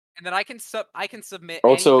 and then I can submit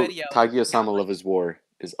Also, any video. Kaguya-sama Love is War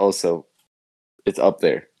is also, it's up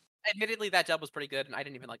there. Admittedly, that dub was pretty good, and I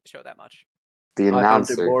didn't even like the show that much. The I found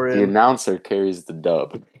it boring. announcer carries the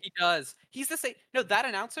dub. He does. He's the same. No, that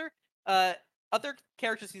announcer. Other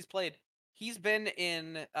characters he's played. He's been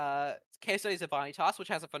in Case Studies of Vanitas, which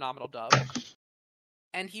has a phenomenal dub,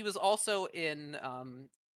 and he was also in.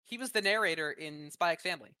 He was the narrator in Spy X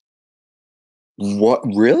Family. What?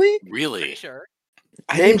 Really? Really? Pretty sure.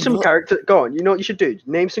 Name some characters. Go on. You know what you should do?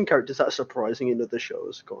 Name some characters that are surprising in other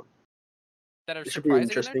shows. Go on. That are It should be surprising in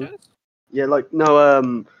their interesting. shows. Yeah, like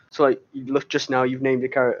no. So like you look just now, you've named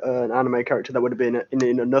an anime character that would have been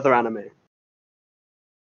in another anime.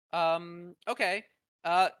 Okay.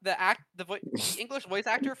 The English voice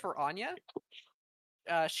actor for Anya.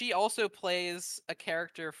 She also plays a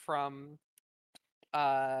character from.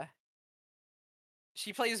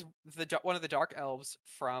 She plays one of the Dark Elves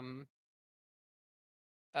from.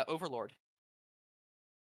 Overlord.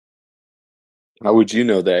 How would you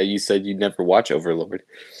know that? You said you'd never watch Overlord.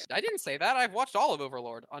 I didn't say that. I've watched all of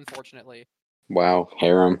Overlord, unfortunately. Wow,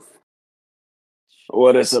 harem.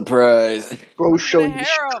 What a surprise. Bro, Who's showing gonna his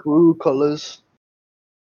harem? true colors.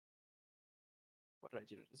 What did I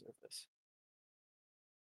do to deserve this?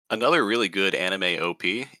 Another really good anime OP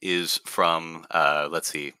is from, let's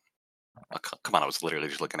see. Oh, come on, I was literally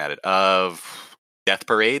just looking at it. Of Death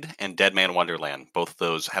Parade and Dead Man Wonderland. Both of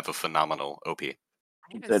those have a phenomenal OP.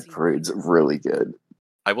 That parade's really good.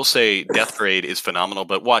 I will say Death Parade is phenomenal,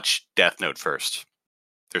 but watch Death Note first.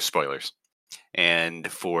 There's spoilers. And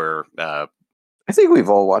for... I think we've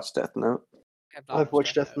all watched Death Note. I've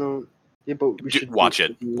watched Death Note. Yeah, but we should watch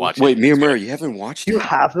it. Watch Wait, it. It's Miyamura, good. you haven't watched You it?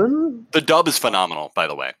 haven't? The dub is phenomenal, by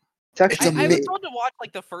the way. It's actually. I was told to watch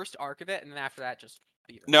like the first arc of it, and then after that, just.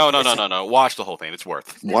 No. Watch the whole thing. It's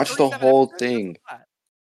worth. Watch the whole thing.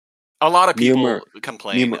 A lot of people Miyamura,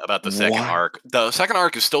 complain about the second arc. The second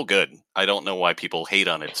arc is still good. I don't know why people hate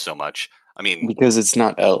on it so much. I mean, because it's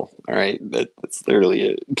not L. All right, that's literally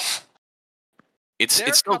it. It's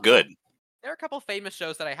still good. There are a couple famous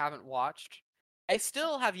shows that I haven't watched. I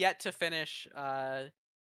still have yet to finish.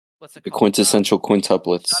 What's it The called? quintessential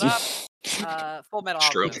quintuplets. Shut up. Full Metal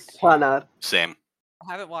True. Alchemist. Planet. Same.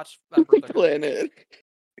 I haven't watched Brotherhood. Planet.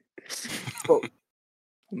 Oh.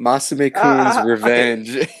 Masame-kun's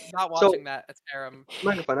Revenge. Not watching that. It's harem.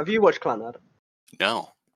 Manga.fan, have you watched Planet? No.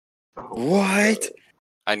 What?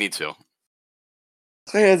 I need to.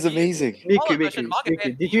 Planet's amazing. Miku,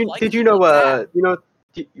 did you know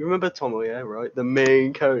you remember Tomoya, right? The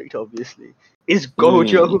main character, obviously, is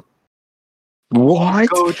Gojo. What?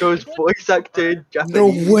 Gojo's voice acted Japanese.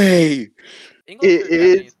 No way. English or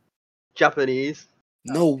It is Japanese.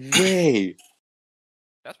 No way.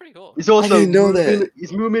 That's pretty cool. He's also I didn't know that.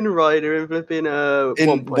 He's Moomin Rider in flipping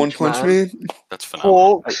One Punch Man. That's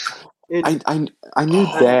phenomenal. Hawks. I knew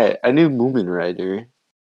that. I knew Moomin Rider.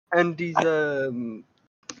 And he's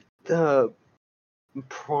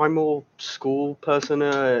primal school person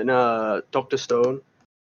in Dr. Stone.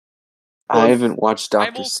 I haven't watched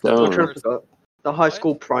Dr. Primal Stone. Which one I Person. forgot? The high What?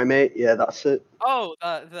 school primate. Yeah, that's it. Oh,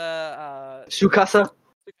 the Tsukasa. Tsukasa.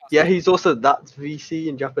 Yeah, he's also that's VC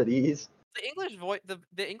in Japanese. The English voice,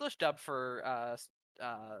 the English dub for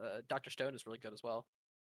Dr. Stone is really good as well.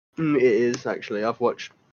 It is actually. I've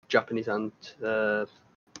watched Japanese and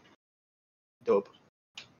dub.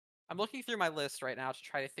 I'm looking through my list right now to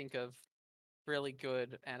try to think of really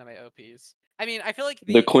good anime OPs. I mean, I feel like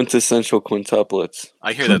The quintessential quintuplets.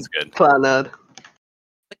 I hear that's good. Planad.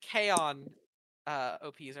 the K-On!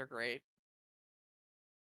 OPs are great.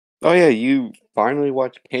 Oh yeah, you finally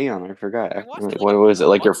watched K-On! I forgot. I watched it, like, What was it?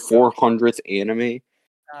 Like your month ago. 400th anime?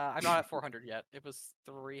 I'm not at 400 yet. It was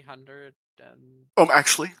 300 and...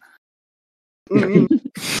 Actually, Mm,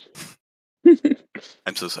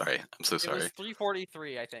 I'm so sorry. I'm so It sorry. was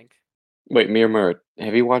 343, I think. Wait, Miyamura,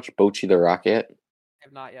 have you watched Bocchi the Rock yet? I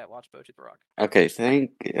have not yet watched Bocchi the Rock. Okay,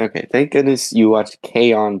 thank goodness you watched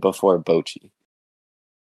K-On! Before Bocchi.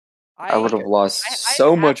 I would have lost I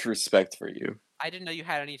so much respect for you. I didn't know you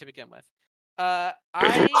had any to begin with. I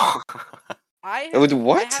have, What? I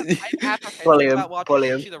have apprehensions William, about watching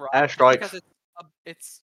William, Bocchi the Rock airstrikes. because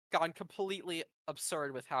it's gone completely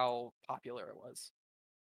absurd with how popular it was.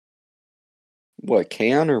 What,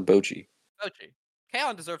 K-On! Or Bocchi? Bocchi.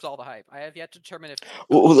 K-On! Deserves all the hype. I have yet to determine if...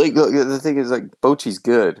 Well, like the thing is, like Bocchi's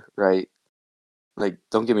good, right? Like,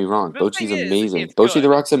 don't get me wrong, The Bocchi's thing is, amazing. it's Bocchi the good.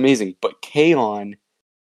 Rock's amazing, but K-On!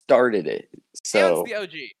 Started it, K-On!'s so the OG.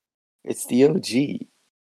 it's the OG.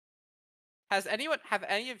 Have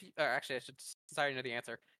any of you... Or actually, I should sorry to know the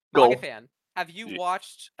answer. Go. Manga fan, have you Ye-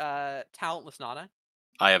 watched Talentless Nana?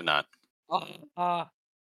 I have not.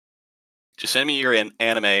 Just send me your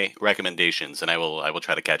anime recommendations, and I will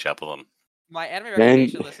try to catch up with them. My anime Then-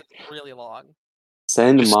 recommendation list is really long.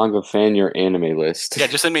 Send Just- Manga Fan your anime list. Yeah,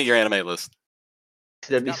 just send me your anime list.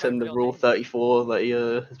 Accidentally It's got my send the real Rule name. 34 that he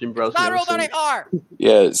has been browsing. Not ever Rule since. 34!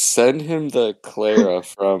 Yeah, send him the Clara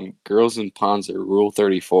from Girls in Panzer Rule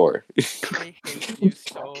 34. I hate you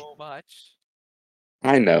so much.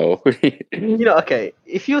 I know. You know, okay.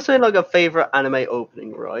 If you're saying like a favorite anime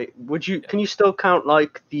opening, right? Would you? Can you still count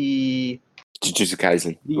like the Jujutsu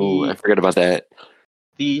Kaisen. Oh, I forgot about that.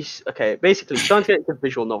 these? Okay, basically, Steins Gate is a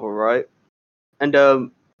visual novel, right? And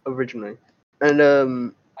originally,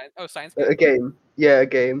 and Science a Gate? game. Yeah, a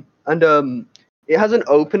game. And it has an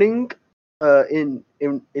opening in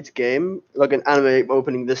its game, like an anime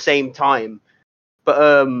opening the same time.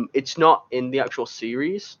 But it's not in the actual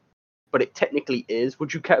series, but it technically is.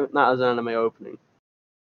 Would you count that as an anime opening?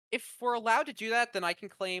 If we're allowed to do that, then I can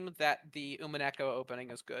claim that the Umineko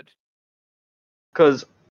opening is good. Because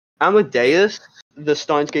Amadeus, the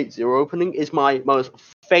Steins Gate Zero opening, is my most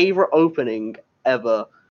favorite opening ever.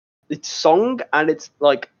 Its song and its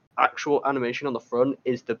like actual animation on the front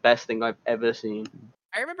is the best thing I've ever seen.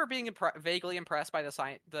 I remember being vaguely impressed by the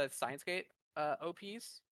Science Gate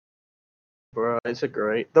OPs. Bro, it's a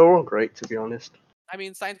great. They're all great, to be honest. I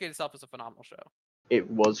mean, Science Gate itself is a phenomenal show. It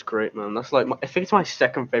was great, man. That's like I think it's my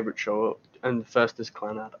second favorite show, and the first is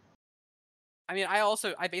Clanad. I mean,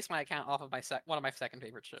 I base my account off of one of my second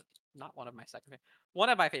favorite shows. Not one of my second favorite. One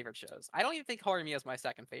of my favorite shows. I don't even think Horimiya is my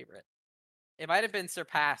second favorite. It might have been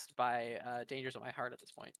surpassed by Dangers of My Heart at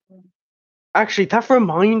this point. Actually, that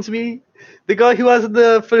reminds me, the guy who has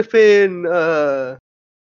the flipping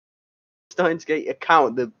Steins Gate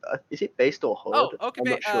account. Is it based or Hood? Oh, okay.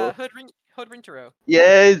 I'm not sure. Hood Rintaro.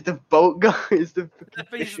 Yeah, it's the boat guy. Is the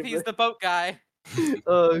He's the boat guy.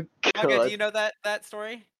 Oh Manga, god. do you know that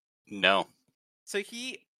story? No. So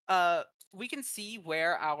we can see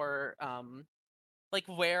where our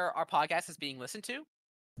where our podcast is being listened to.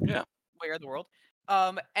 Yeah. Where in the world.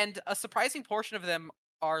 And a surprising portion of them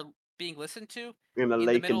are being listened to In a in the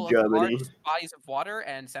lake middle in of Germany. large bodies of water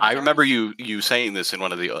and I cemeteries. remember you saying this in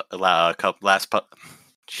one of the last couple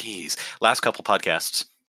podcasts.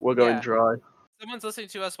 We're going Yeah. dry. Someone's listening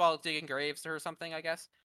to us while digging graves or something, I guess,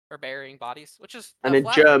 or burying bodies, which is And in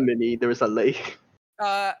flattering. Germany, there is a lake.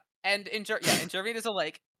 And in Germany there's a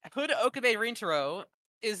lake. Hood Okabe Rintaro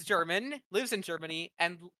is German, lives in Germany,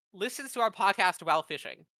 and listens to our podcast while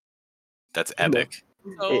fishing. That's epic.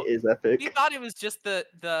 So It is epic. we thought it was just the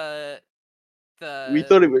We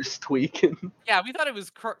thought it was tweaking. Yeah, we thought it was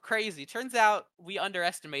crazy. Turns out we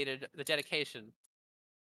underestimated the dedication.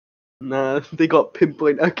 Nah, they got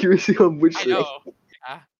pinpoint accuracy on which I lake. know.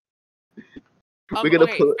 Yeah. We're gonna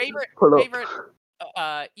okay, pull up. favorite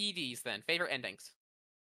EDs then. Favorite endings.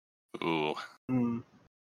 Ooh.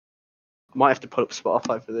 Might have to pull up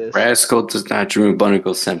Spotify for this. Rascal does not dream of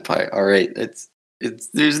Bunnicle Senpai. Alright, it's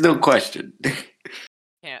there's no question.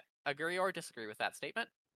 agree or disagree with that statement?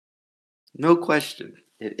 No question.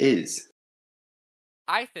 It is.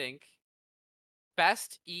 I think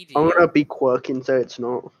best ED, I'm gonna be quirky and say it's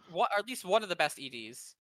not. or at least one of the best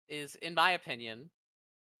EDs, is, in my opinion,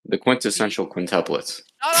 The quintessential quintuplets.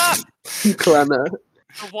 shut up! Clanna.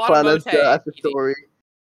 The Clanna's Watamote as a ED. story.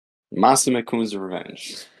 Masame Kun's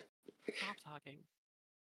Revenge. Stop talking.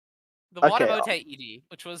 The Okay, Watamote ED,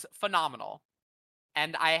 which was phenomenal,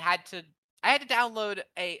 and I had to download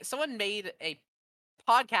someone made a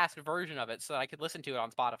podcast version of it so that I could listen to it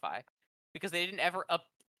on Spotify, because they didn't ever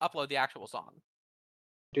upload the actual song.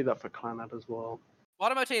 do that for Clanad as well.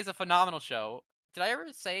 Watamote is a phenomenal show. Did I ever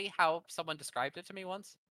say how someone described it to me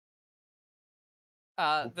once?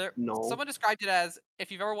 No. Someone described it as,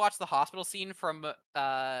 if you've ever watched the hospital scene from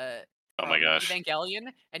Oh my gosh. Evangelion,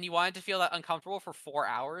 and you wanted to feel that uncomfortable for 4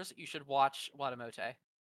 hours, you should watch Watamote.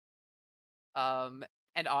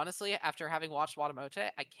 And honestly, after having watched Watamote,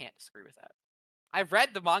 I can't disagree with that. I read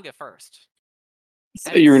the manga first. I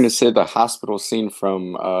thought you were going to say the hospital scene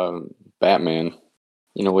from Batman.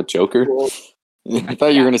 You know what, Joker? Well, I thought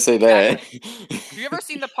you were going to say that. Have you ever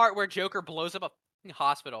seen the part where Joker blows up a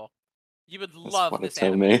hospital? You would That's love what this it's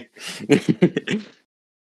on anime. me.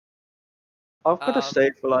 I've got to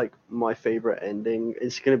say, for like my favorite ending,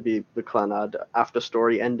 it's gonna be the Clanad after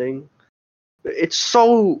story ending. It's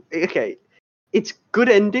so okay. It's good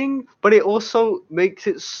ending, but it also makes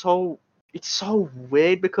it so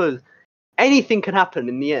weird because anything can happen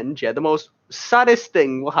in the end. Yeah, the most saddest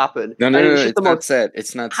thing will happen. No, and it's just it's the not most sad.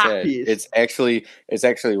 It's not sad. happiest. It's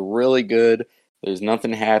actually really good. There's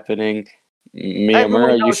nothing happening. Everyone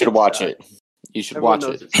Miyamura, you knows should it's watch sad. it. You should Everyone watch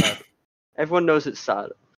knows it. it's sad. Everyone knows it's sad.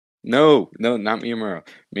 No, not Miyamura.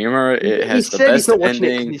 Miyamura, it He has the said he's best not watching it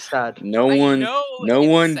because ending. he's sad. No I one, know no it's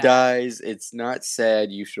one sad. dies. It's not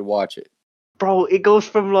sad. You should watch it. Bro, it goes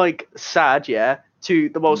from like sad, yeah, to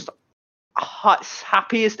the most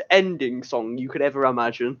happiest ending song you could ever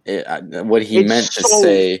imagine. What he It's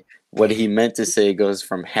meant to say goes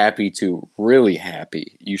from happy to really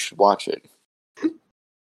happy. You should watch it.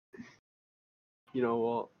 You know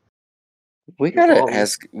what? We You're gotta wrong.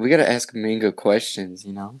 ask Manga questions,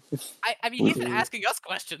 you know? I mean, he's been asking us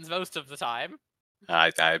questions most of the time.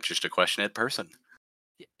 I'm just a questionate person.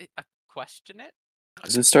 Question it?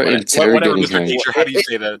 Just start Whatever, interrogating Mr. him. Teacher. How do you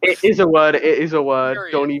say that? It is a word. It is a word.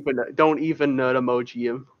 Curious. Don't even nerd emoji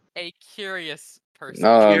him. A curious person.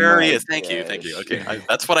 Oh, Curious. my Thank you. gosh. Okay,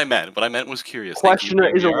 that's what I meant. What I meant was curious. Thank you.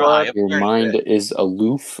 Questioner is a Here we are. I word. have Your learned mind today. is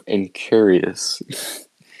aloof and curious.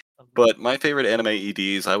 But my favorite anime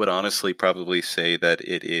EDs, I would honestly probably say that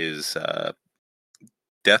it is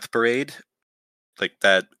Death Parade. Like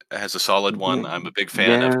that has a solid one. I'm a big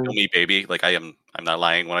fan of Yeah. Kill Me Baby. Like I'm not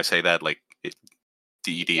lying when I say that. Like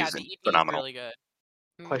the ED Yeah, is the EP phenomenal. is really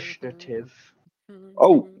good. Questionative.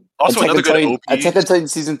 Oh, Also, Attack another on good Titan, OP. Attack on Titan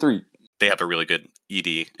Season 3. They have a really good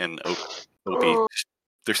ED and OP. Oh.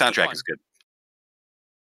 Their soundtrack one? is good.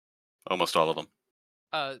 Almost all of them.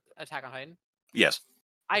 Attack on Titan. Yes.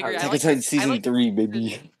 I agree. Attack on Titan Season 3,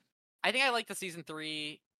 baby. I think I like the season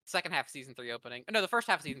 3, second half of season 3 opening. No, the first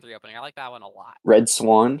half of season 3 opening. I like that one a lot. Red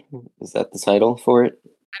Swan. Is that the title for it?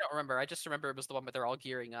 I don't remember. I just remember it was the one where they're all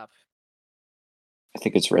gearing up. I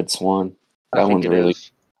think it's Red Swan. I That think one's it really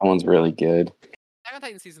is. that one's really good. Attack on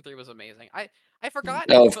Titan season 3 was amazing. I forgot.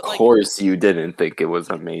 Of but, like, course you didn't think it was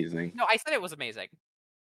amazing. No, I said it was amazing.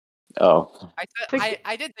 Oh.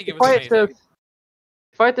 I did think it If was I had amazing.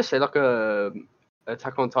 if I had to say like a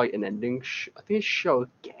Attack on Titan ending, I think it's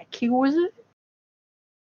Shogeki. Was it?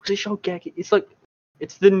 Was it Shogeki? It's like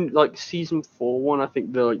it's the like season 4 one. I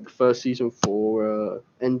think the like first season 4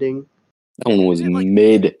 ending. That one was Isn't it, like,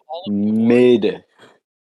 mid. all of the awards? Mid.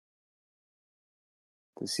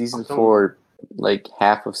 The season I don't 4, like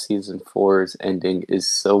half of season 4's ending is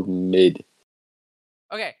so mid.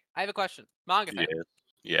 Okay, I have a question. Manga fan.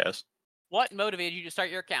 Yes. What motivated you to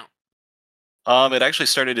start your account? It actually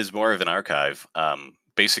started as more of an archive.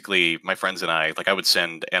 Basically, my friends and I, like, I would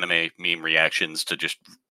send anime meme reactions to just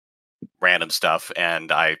random stuff,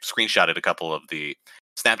 and I screenshotted a couple of the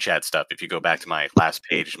Snapchat stuff. If you go back to my last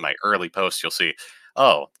page, my early post, you'll see,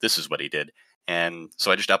 oh, this is what he did. And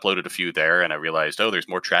so I just uploaded a few there, and I realized, oh, there's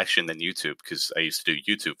more traction than YouTube, because I used to do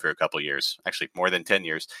YouTube for a couple of years, actually more than 10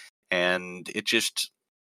 years. And it just,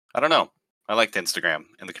 I don't know. I liked Instagram,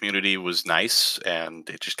 and the community was nice, and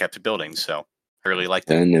it just kept building. So I really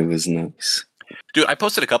liked it. And it was nice. Dude, I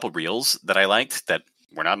posted a couple reels that I liked that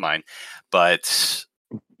were not mine, but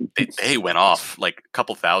they went off like a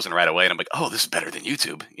couple thousand right away. And I'm like, oh, this is better than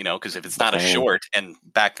YouTube, you know, because if it's not a Damn. short, and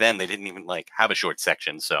back then they didn't even like have a short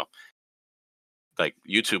section. So like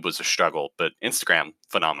YouTube was a struggle, but Instagram,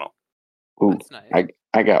 phenomenal. Ooh, That's nice.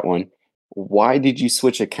 I got one. Why did you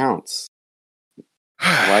switch accounts?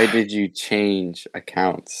 Why did you change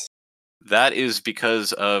accounts? That is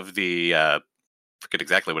because of the forget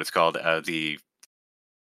exactly what it's called. The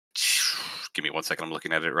give me 1 second. I'm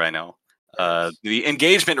looking at it right now. The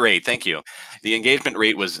engagement rate. Thank you. The engagement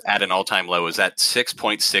rate was at an all-time low. It was at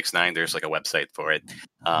 6.69. There's like a website for it.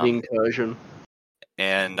 The incursion.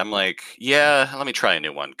 And I'm like, yeah, let me try a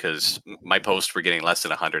new one because my posts were getting less than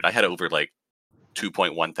 100. I had over like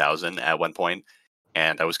 2.1 thousand at one point,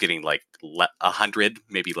 and I was getting like 100,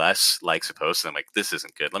 maybe less likes a post. And I'm like, this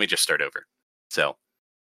isn't good. Let me just start over. So,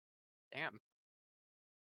 Damn.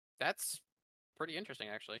 That's pretty interesting,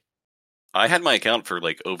 actually. I had my account for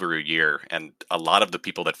like over a year, and a lot of the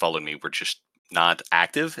people that followed me were just not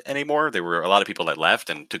active anymore. There were a lot of people that left,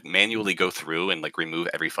 and to manually go through and like remove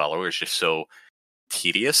every follower is just so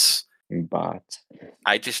tedious. Bots.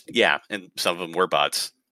 And some of them were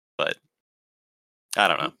bots, but I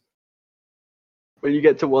don't know. When you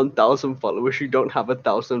get to 1,000 followers, you don't have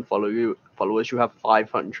 1,000 followers. You have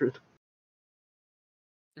 500.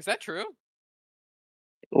 Is that true?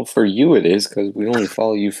 Well, for you it is, because we only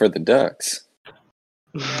follow you for the ducks.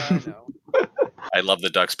 Yeah, I know. I love the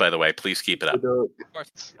ducks, by the way. Please keep it up. Of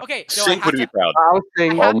course. Okay, no, I Sink have would to. be proud. I'll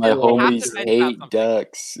sing. I All have my to- I have homies to vent about hate something.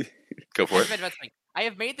 ducks. Go for it. I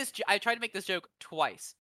have made this. I tried to make this joke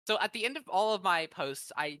twice. So at the end of all of my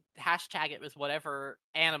posts, I hashtag it with whatever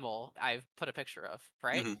animal I've put a picture of.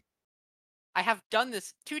 Right. Mhm. I have done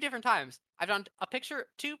this 2 different times. I've done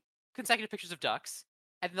 2 consecutive pictures of ducks,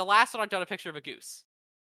 and the last one I've done a picture of a goose.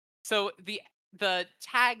 So the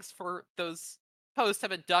tags for those posts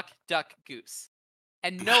have been duck, duck, goose,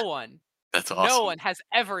 and no one That's awesome. has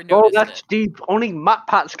ever Oh, noticed that's it. deep. Only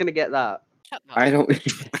MatPat's gonna get that. Shut up. I don't.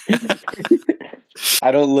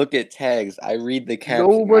 I don't look at tags. I read the caption.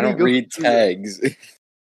 Nobody I don't goes read through it. tags.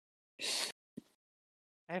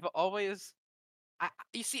 I have always.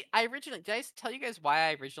 You see, I originally did I tell you guys why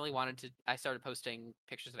I originally I started posting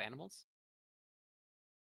pictures of animals?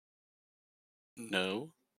 No.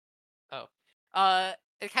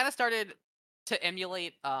 It kind of started to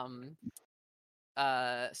emulate Sakamoto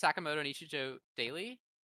Nichijou Daily.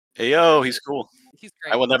 Hey, yo, he's cool. He's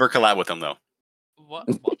great. I will never collab with him, though. What?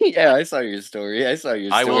 Yeah, I saw your story. I story.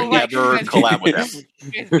 will like, never you guys- collab with him.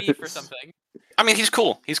 You guys beef or something. I mean, he's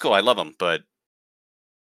cool. He's cool. I love him, but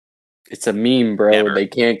It's a meme, bro. Never. They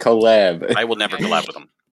can't collab. I will never collab with him.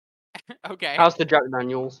 Okay. How's the Jack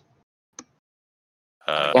Daniels?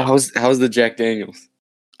 Well, how's the Jack Daniels?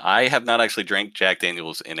 I have not actually drank Jack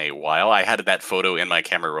Daniels in a while. I had that photo in my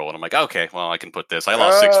camera roll, and I'm like, okay, well, I can put this. I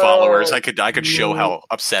lost 6 followers. I could show how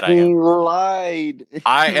upset I He am. lied.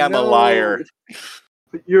 I am a liar.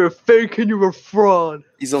 You're a fake and you're a fraud.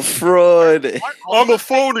 He's a fraud. Aren't all of us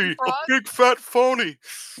fake frauds? big fat phony.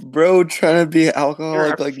 Bro, trying to be an You're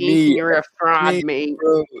alcoholic a like fake me. and you're a fraud, Hey, mate.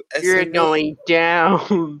 bro, You're SNL. going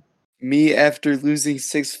down. Me after losing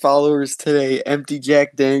 6 followers today. Empty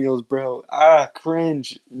Jack Daniels, bro.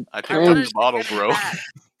 Cringe. I I picked up wanted the to bottle, get a bro. cat.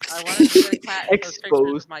 I wanted to get a cat and post pictures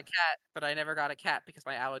Exposed. of my cat, but I never got a cat because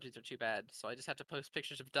my allergies are too bad. So I just have to post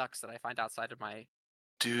pictures of ducks that I find outside of my.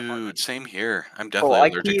 Dude, same here. I'm definitely I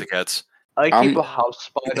allergic to keep- cats. I keep I'm- a house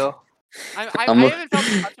spider. I I'm a- haven't felt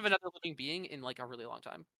the touch of another living being in like a really long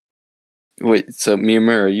time. Wait, so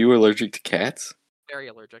Miyamura, are you allergic to cats? Very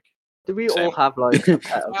allergic. Do we Same. all have like a pet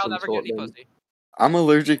That's of why I'll some never get sort any then? pussy. I'm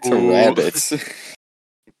allergic to Ooh. rabbits.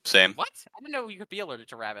 Same. What? I didn't know you could be allergic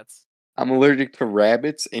to rabbits. I'm allergic to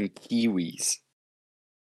rabbits and kiwis.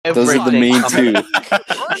 Those are the Everything. main I'm two.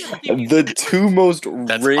 Kiwis. The 2 most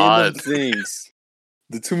That's random odd. things.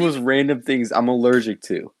 The 2 most random things I'm allergic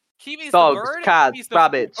to. Kiwis Dogs, the bird, cats, kiwis the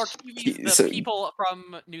rabbits. or kiwis the So- people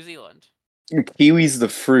from New Zealand. Kiwis the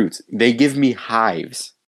fruit. They give me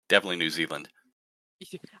hives. Definitely New Zealand.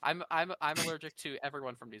 I'm allergic to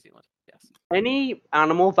everyone from New Zealand. Yes. Any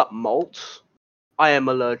animal that molts, I am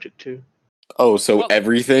allergic to. Oh, so Well-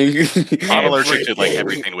 everything? I'm allergic to like Everything.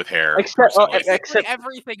 everything with hair. Except- personally. Basically Basically, except-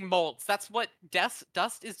 everything molts. That's what dust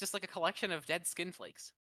is. Just like a collection of dead skin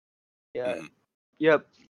flakes. Yeah. Mhm. Yep.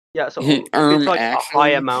 Yeah. So He- it's like a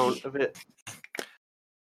high actually- amount of it.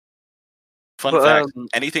 Fun But, fact: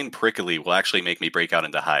 anything prickly will actually make me break out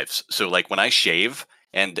into hives. So, like when I shave,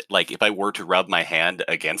 and like if I were to rub my hand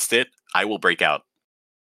against it, I will break out.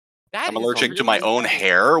 That I'm is allergic to really my own interesting.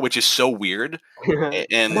 hair, which is so weird.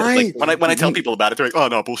 And like when I tell people about it, they're like, "Oh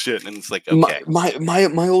no, bullshit!" And it's like, okay,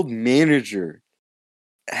 My old manager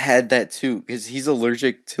had that too because he's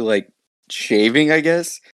allergic to like shaving, I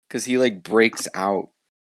guess, because he like breaks out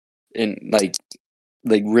in like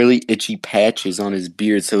really itchy patches on his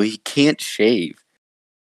beard, so he can't shave.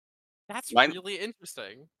 That's Mine- really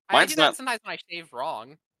interesting. I Mine's do that not. sometimes when I shave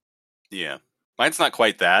wrong. Yeah. Mine's not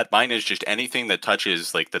quite that. Mine is just anything that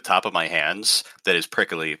touches like the top of my hands that is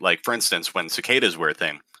prickly. Like for instance, when cicadas were a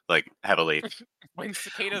thing, like heavily. When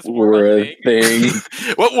cicadas Were were a a thing.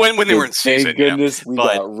 thing. Well, when they were in season, Thank goodness we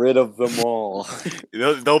But got rid of them all.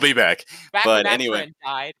 they'll be back. Back when But that anyway, trend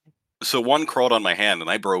died. so one crawled on my hand and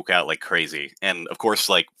I broke out like crazy. And of course,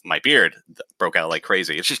 like my beard broke out like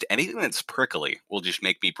crazy. It's just anything that's prickly will just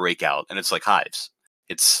make me break out. And it's like hives.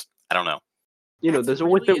 I don't know. You know, That's there's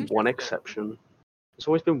always really been one interesting. exception. There's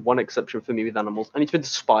always been one exception for me with animals, and it's been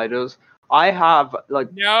spiders. I have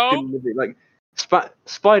No. been living,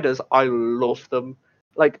 spiders. I love them.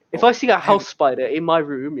 Like if I see a house spider in my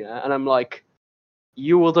room, yeah, and I'm like,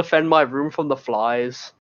 you will defend my room from the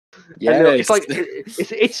flies. And Yes. it's like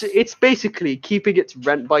it's basically keeping its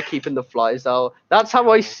rent by keeping the flies out. That's how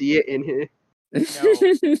I No. see it in here.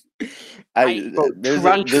 Bro,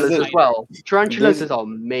 tarantulas as well. Tarantulas is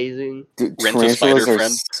amazing. Dude, Rent a spider tarantulas are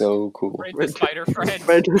friend. so cool. Rent the spider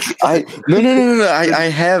friend.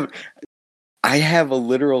 No. I have a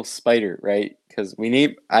literal spider, right? Because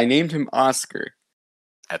I named him Oscar.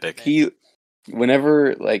 Epic.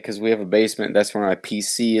 Whenever because we have a basement, that's where my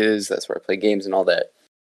PC is. That's where I play games and all that.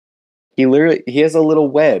 He has a little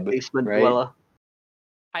web, Basement right? dweller.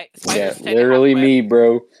 Yeah, Spiders tend to have literally webs. me,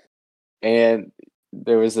 bro. And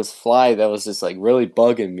there was this fly that was just like really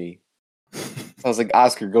bugging me. I was like,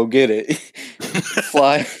 Oscar, go get it.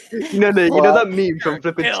 Fly. You know that meme from You're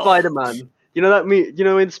flipping killed. Spider-Man. You know that meme. You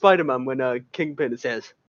know in Spider-Man when Kingpin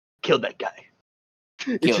says, "Kill that guy."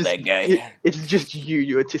 Kill that guy. It's just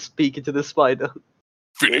you are just speaking to the spider.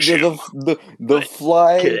 Finish him. The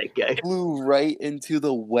fly Kill that guy. flew right into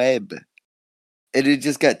the web, and it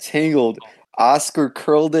just got tangled. Oscar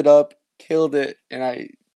curled it up, killed it, and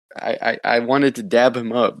I wanted to dab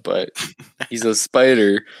him up, but he's a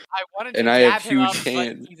spider, I wanted and to I dab have him up, huge but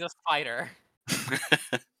hands. he's a spider.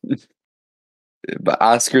 But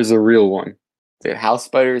Oscar's a real one. Dude, house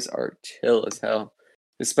spiders are chill as hell,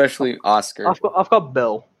 especially Oscar. I've got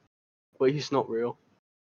Bill, but he's not real.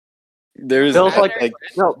 There's Bill's like Imaginary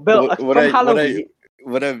no Bill from Halloween.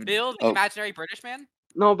 Bill, the imaginary British man?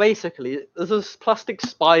 No, basically, there's this plastic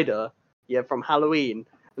spider, from Halloween,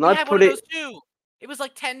 and I I had put one of it. those too. It was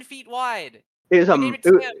like 10 feet wide. It was We named it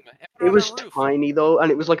Tim and put it it on was our roof. tiny though, and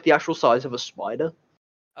it was like the actual size of a spider.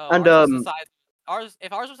 Oh, And ours was the size.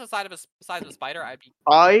 If ours was the size of a spider, I'd be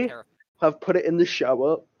I terrified. have put it in the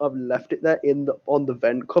shower. I've left it there on the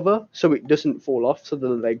vent cover so it doesn't fall off, so the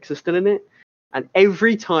legs are still in it. And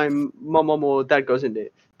every time my mom or dad goes in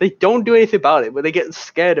it, they don't do anything about it, but they get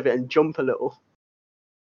scared of it and jump a little.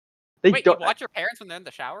 They Wait, you don't. watch your parents when they're in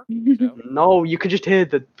the shower? No. No, you can just hear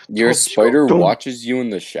the. Your tubs spider go, watches you in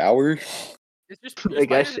the shower? Is your I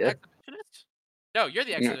guess, spider the exhibitionist? No, you're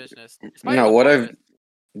the No. exhibitionist. Your spider's No, a what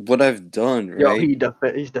voyeurist. I've done, Yo,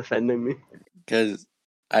 right? he's defending me. Because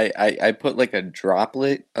I put like a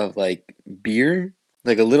droplet of like beer,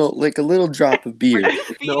 like a little drop of beer,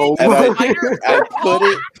 No. and I Spider?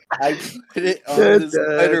 put it on the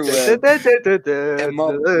spider web, and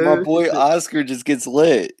my boy Oscar just gets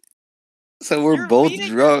lit. So we're You're both feeding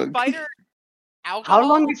your drunk. spider alcohol? How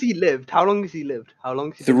long has he lived? How long has he lived?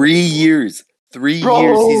 3 years. 3 Bro!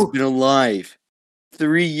 years he's been alive.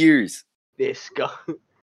 3 years. This guy.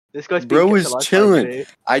 This guy's Bro being is kept alive chilling. by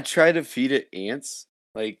I try to feed it ants,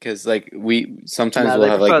 cause we sometimes Nah, we'll they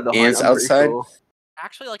have prefer like the ants hunt, I'm pretty outside. sure.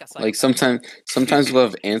 Actually, like a Like psychopath. sometimes we'll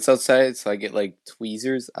have ants outside, so I get like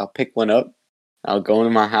tweezers. I'll pick one up. I'll go into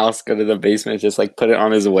my house, go to the basement, just like put it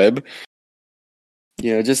on his web.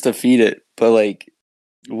 Just to feed it. But like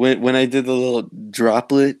when I did the little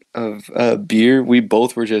droplet of beer, we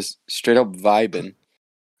both were just straight up vibing.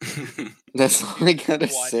 That's all I gotta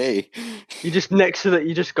What? say. You just next to that.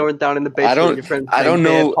 You just going down in the I basement don't. with your friends. I playing don't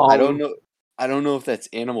beer know. pong. I don't know if that's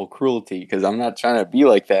animal cruelty because I'm not trying to be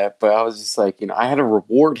like that. But I was just like, I had to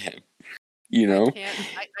reward him.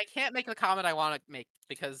 I can't make the comment I want to make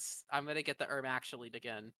because I'm gonna get the actually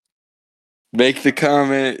again. Make the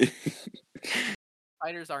comment.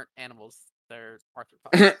 Spiders aren't animals; they're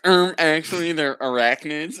arthropods. Actually, they're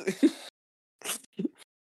arachnids.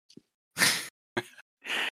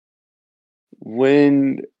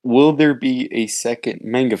 When will there be a second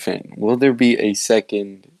Manga.fan? Will there be a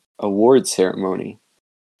second award ceremony?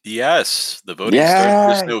 Yes, the voting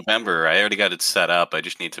starts this November. I already got it set up. I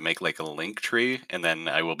just need to make like a link tree, and then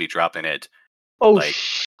I will be dropping it. Oh like-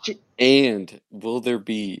 shit! And will there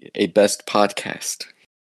be a best podcast?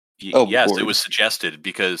 Yes, board. it was suggested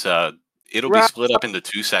because it'll be split up into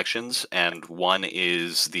 2 sections, and one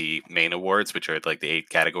is the main awards, which are like the 8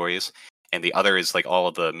 categories, and the other is like all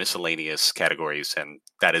of the miscellaneous categories, and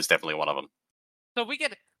that is definitely one of them. So we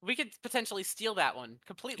We could potentially steal that one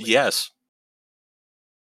completely. Yes.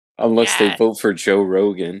 Unless they Yes. vote for Joe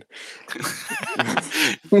Rogan.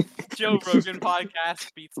 Joe Rogan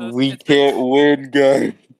podcast beats us. We It's can't win,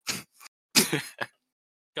 guys.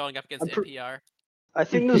 going up against NPR. I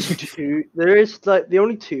think there's two. There is like the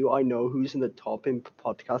only two I know who's in the top in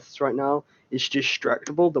podcasts right now is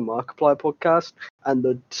Distractable, the Markiplier podcast, and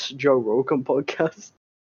the Joe Rogan podcast.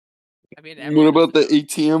 I mean, What everyone about the knows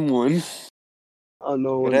ATM one? I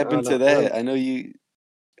know. What happened to that? I know you.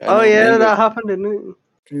 Oh yeah, that happened, didn't it?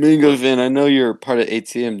 Manga.fan, I know you're part of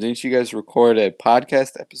ATM. Didn't you guys record a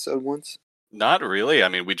podcast episode once? Not really. I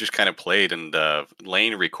mean, we just kind of played, and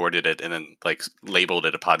Lane recorded it and then like labeled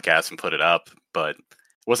it a podcast and put it up, but it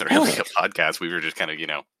wasn't really a podcast. We were just kind of,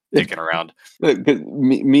 dicking around. Look, 'cause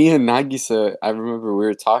me and Nagisa, I remember we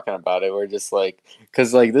were talking about it. We're just like,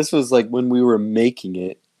 because like this was like when we were making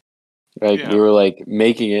it, like we were like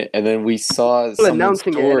making it, and then we saw someone's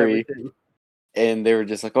announcing story, it and everything. and they were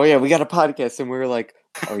just like, "Oh yeah, we got a podcast," and we were like,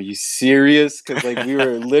 "Are you serious?" Because like we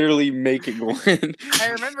were literally making one. I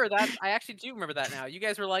remember that. I actually do remember that now. You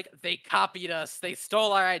guys were like, they copied us. They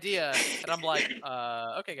stole our idea. And I'm like,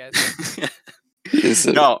 okay, guys.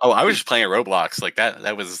 No, I was just playing Roblox. Like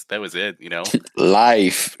that was it,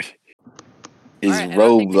 Life is Alright, and I think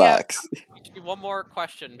we have- Roblox. we should do one more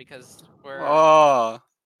question because we're. Oh.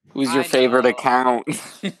 Who's your I favorite know. account?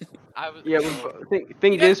 Yeah,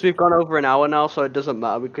 thing is, we've gone over an hour now, so it doesn't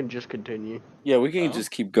matter. We can just continue. Yeah, we can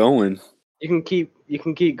just keep going. You can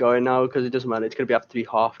keep going now because it doesn't matter. It's gonna have to be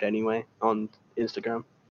halved anyway on Instagram.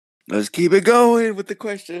 Let's keep it going with the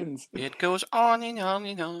questions. It goes on and on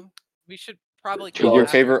and on. We should probably. Is call your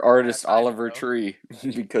after favorite we artist have time, Oliver though. Tree?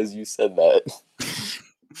 Because you said that.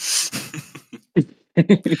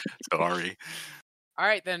 Sorry. All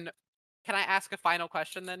right, then. Can I ask a final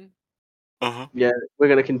question then? Uh-huh. Yeah, we're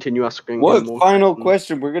gonna continue asking. What him more final questions.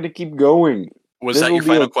 question? We're gonna keep going. Was This that will your be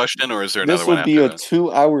final a- question, or is there another This one will be after a that?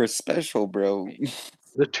 2-hour special, bro.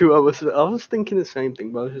 The 2 hours. I was thinking the same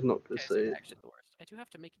thing, but I was just not gonna Okay, say so it. actually the worst. I do have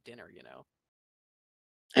to make dinner,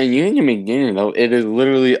 And you didn't even dinner though. It is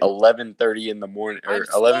literally 11:30 in the morning or I'm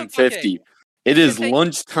slow 11:50. It is take-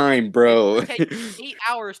 lunchtime, bro. It would take 8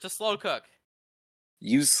 hours to slow cook.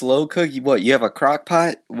 You slow cook? What? You have a crock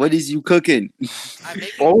pot? What is you cooking? I'm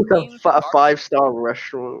making Almost beans, a barbecue. 5-star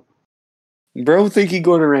restaurant. Bro, think he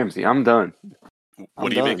Gordon Ramsay. I'm done.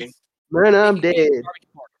 What are you making? Man, I'm Making beans, dead. barbecue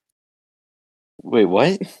pork. Wait,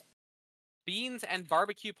 what? Beans and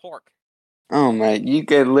barbecue pork. Oh man, you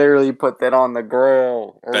could literally put that on the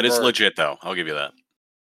grill. That is legit, though. I'll give you that.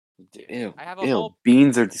 Ew, I have a ew. whole-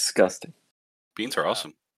 Beans are disgusting. Beans are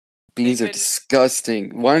awesome. Beans are been-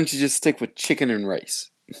 disgusting. Why don't you just stick with chicken and rice?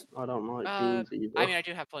 I don't like Uh, beans either. I mean, I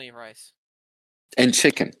do have plenty of rice. And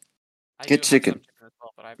chicken. I Get do have chicken. some chicken as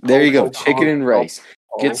well, but There you go. Oh, Chicken and rice.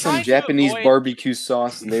 Oh, Get I'm some trying to Japanese avoid- barbecue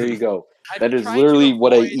sauce. There you go. I've That been is trying to literally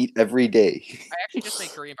what I avoid- eat every day. I actually just made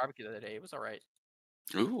Korean barbecue the other day. It was alright.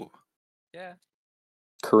 Ooh. Yeah.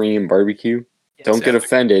 Korean barbecue. Yes. Don't get Exactly.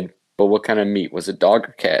 offended, but what kind of meat? Was it dog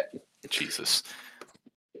or cat? Jesus.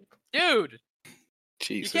 Dude,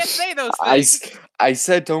 Jesus. you can't say those I, things. I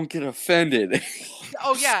said don't get offended.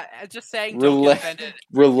 Oh yeah, just saying don't get offended.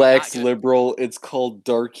 Relax, Not good. liberal. It's called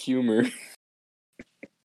dark humor.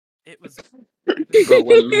 It was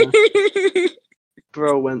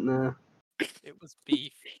Bro went there. it was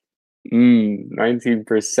beef.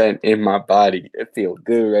 19% in my body. It feels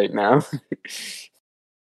good right now.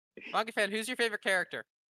 Manga fan, who's your favorite character?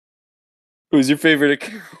 Who's your favorite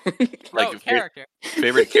account? Like, No, character.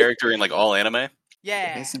 favorite character in like all anime? It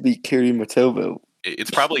Yeah. has to be Kiri Motobo.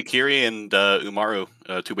 It's probably Kiri and Umaru,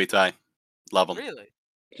 Tubei Tai. Love them. Really?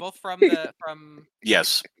 Both from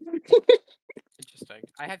Yes, interesting.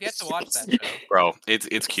 I have yet to watch that show. bro.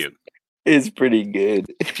 It's cute. It's pretty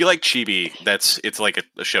good. If you like chibi, it's like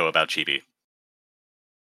a show about chibi.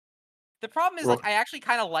 The problem is like I actually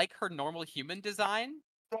kind of like her normal human design,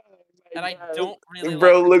 and I don't really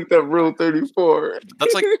Bro like her looked up Rule 34.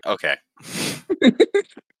 That's like okay.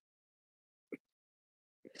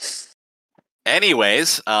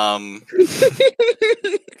 Anyways, but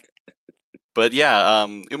yeah,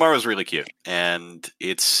 Umaru is really cute, and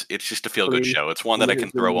it's just a feel good show. It's one that I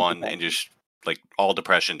can throw on and just like all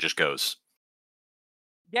depression just goes.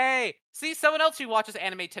 Yay! See, someone else who watches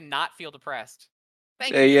anime to not feel depressed.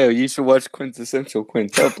 Thank Hey, you. yo, you should watch Quintessential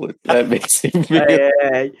Quintuplet. That makes you feel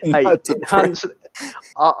Hey, not enhanced.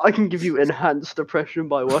 I can give you enhanced depression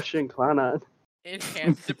by watching Clannad.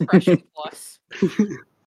 Enhanced depression plus.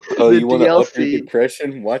 Oh, The you want to up your DLC.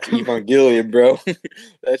 depression? Watch Evangelion, bro.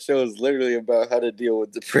 That show is literally about how to deal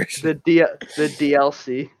with depression. The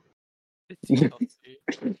DLC.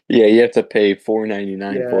 DLC. Yeah, you have to pay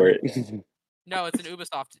 $4.99 for it. No, it's an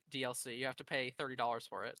Ubisoft DLC. You have to pay $30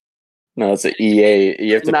 for it. No, it's an EA.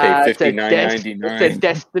 You have to pay Nah, it's a $59.99.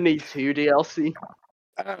 Destiny 2 DLC.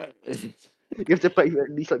 You have to pay at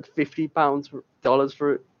least like $50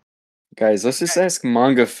 for it. Guys, let's just ask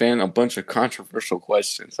Manga Fan a bunch of controversial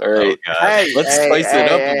questions. All right, Oh, God. let's spice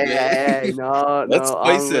it up a bit. No, Let's no,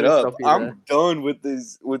 spice I'm it gonna up. stop you there. I'm done with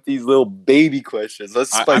these little baby questions.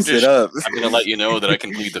 Let's I'm spice it just- up. I'm going to let you know that I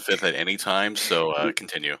can plead the fifth at any time, so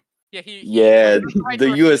continue. Yeah, he Yeah, reserves the right the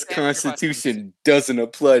to U.S. refuse to answer your questions. Constitution doesn't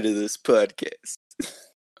apply to this podcast.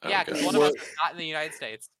 Yeah, because one of us is not in the United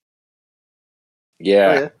States.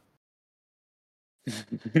 Yeah. Oh,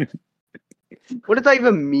 yeah. What does that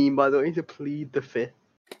even mean, by the way, to plead the fifth?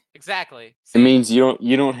 Exactly. It means you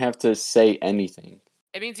don't have to say anything.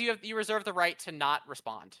 It means you reserve the right to not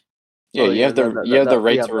respond. Yeah, Oh, you yeah, have the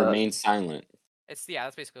right to remain silent. That's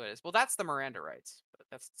basically what it is. Well, that's the Miranda rights, but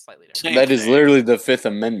that's slightly different. Same That is thing. literally the Fifth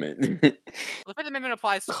Amendment. The Fifth Amendment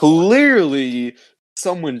applies to Clearly,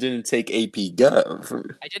 someone didn't take AP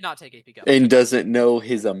Gov I did not take AP Gov. and doesn't know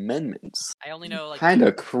his amendments. I only know like Kind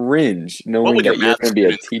of cringe What knowing would your that you're math going to be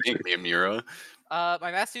a students teacher. think, Miyamura?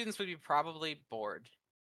 my math students would be probably bored.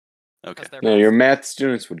 Okay. Because they're No, math your students. math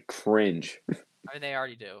students would cringe I mean, they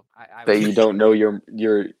already do. I that would- you don't know your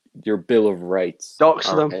Bill of Rights. Dox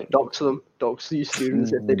them, Alright. dox them, dox these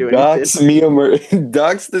students if they do Dox anything. Miyamura.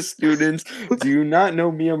 Dox the students. Do you not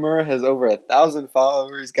know Miyamura has over 1,000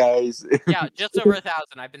 followers, guys? Yeah, just over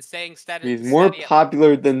 1,000. I've been saying steady. He's more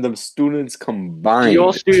popular than the students Do combined.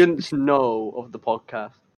 your students know of the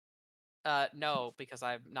podcast? No, because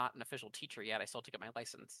I'm not an official teacher yet. I still have to get my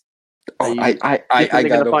license. Oh, Do you I think they're gotta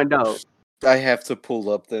gonna find out? I have to pull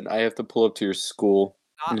up then. I have to pull up to your school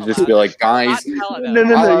Not and just allowed. be like, Not guys, tell them. No.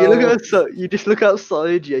 You look Hello. outside. You just look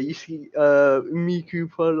outside. Yeah, you see Miku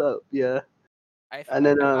pull up. Yeah, and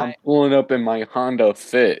then I'm pulling up in my Honda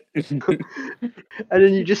Fit. and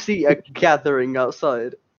then you just see a gathering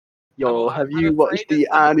outside. Yo, I'm have you afraid watched this the is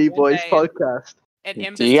gonna be Annie one Boys day podcast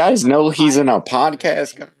an Do you guys know he's in a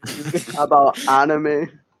podcast, guys? about anime?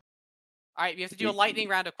 Alright, we have to do a lightning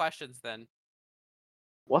round of questions then.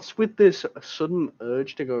 What's with this sudden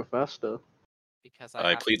urge to go faster? Because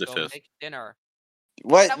I have plead to the go fifth. make dinner.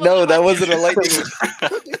 What? That wasn't No, a that question. wasn't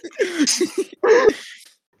a lightning.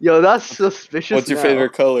 Yo, that's suspicious. What's your now.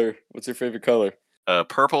 favorite color? What's your favorite color?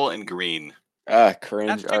 Purple and green. Ah, cringe.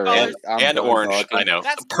 That's two All right, colors. I'm And done orange. talking. I know.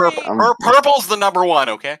 That's Purple. green. Purple's the number one,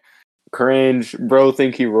 okay? Cringe, bro.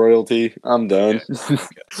 Think he royalty. I'm done.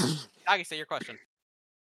 Nagi, say your question.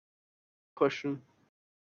 Question.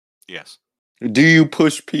 Yes. Do you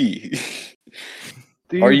push P?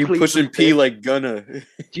 Do Are you plead pushing the P fifth? like Gunna?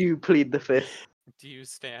 Do you plead the fifth? Do you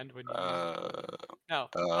stand when you Uh,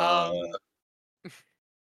 No.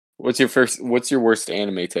 What's your worst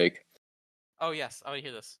anime take? Oh yes, I want to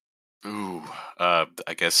hear this. ooh. I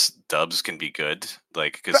guess dubs can be good,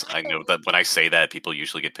 like because I know that when I say that, people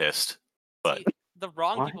usually get pissed. But See, the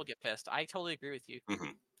wrong Why? people get pissed. I totally agree with you.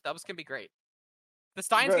 Mhm. Dubs can be great. The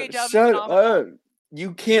Steins Bro, Gate dub is shut phenomenal. up.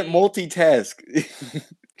 You can't The- multitask.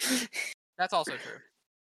 That's also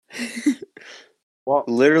true. What?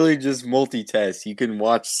 Literally just multitask. You can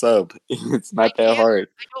watch sub. It's not that can't. hard.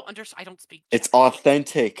 I don't understand. I don't speak. It's Japanese.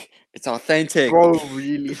 authentic. It's authentic. Bro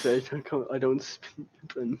really says I don't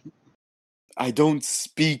speak. I don't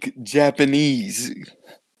speak Japanese.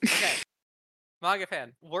 Okay. Manga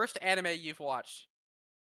fan. Worst anime you've watched?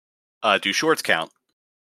 do shorts count?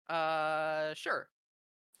 Sure.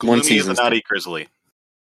 One Gloomy the season's Naughty Grizzly.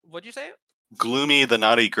 What'd you say? Gloomy the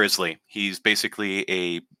Naughty Grizzly. He's basically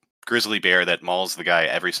a grizzly bear that mauls the guy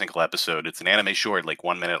every single episode. It's an anime short, like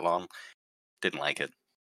 1 minute long. Didn't like it.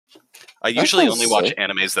 I usually sounds only watch sick.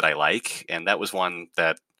 animes that I like, and that was one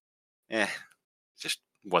that, just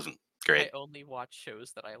wasn't great. I only watch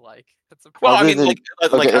shows that I like. That's a Well, I Other mean, than- like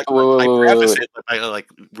okay, I wait, preface wait. it by like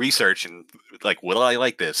research and like, will I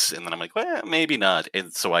like this? And then I'm like, well, maybe not.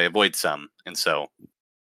 And so I avoid some. And so,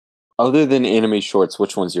 Other than anime shorts,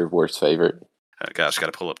 which one's your worst favorite? gosh, got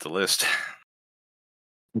to pull up the list.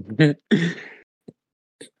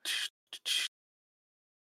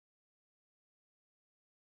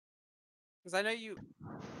 Because I know you.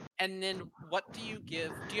 And then, what do you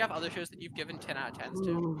give? Do you have other shows that you've given 10 out of 10s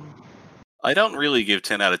to? I don't really give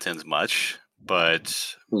 10 out of 10s much,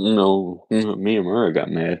 but No, Miyamura got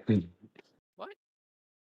mad. What?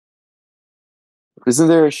 Isn't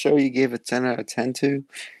there a show you gave a 10 out of 10 to?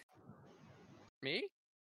 Me?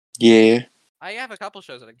 Yeah. I have a couple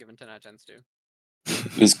shows that I've given 10 out of 10s to.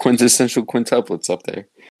 There's quintessential quintuplets up there.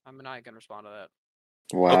 I'm not gonna respond to that.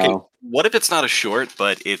 Wow. okay, what if it's not a short,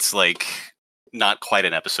 but it's like not quite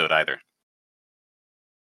an episode either?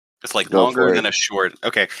 It's like Go longer for than it. a short.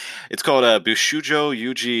 Okay, it's called Bushujo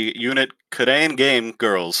Yuji Unit Crane Game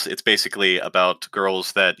Girls. It's basically about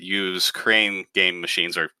girls that use crane game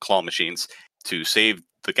machines or claw machines to save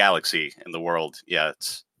the galaxy and the world. Yeah,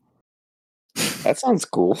 it's That sounds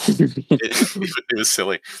cool. it was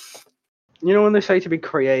silly. You know when they say to be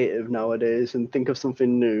creative nowadays and think of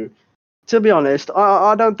something new. To be honest,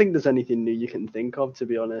 I don't think there's anything new you can think of. To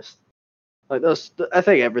be honest, like I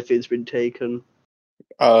think everything's been taken.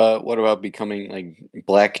 What about becoming like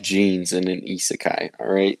black jeans in an isekai? All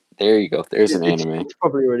right, there you go. There's an anime. It's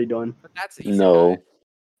probably already done. But that's isekai. No.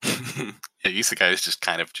 Yeah, Isekai is just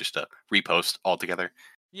kind of just a repost altogether.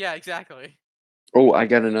 Yeah, exactly. Oh, I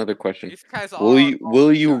got another question. Isekai's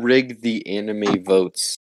Will you rig the anime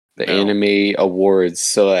votes, the No. anime awards,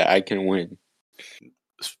 so that I can win?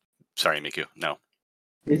 Sorry, Miku. No.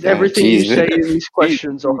 Is Yeah, everything you jeez. say in these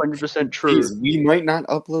questions 100% true? Jeez, we might not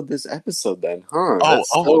upload this episode then, huh? Oh, That's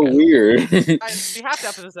oh, so okay. weird. Guys, we have to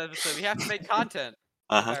upload this episode. We have to make content.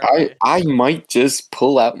 Uh-huh. Apparently. I might just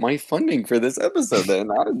pull out my funding for this episode then.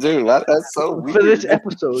 Dude, that's so weird. For this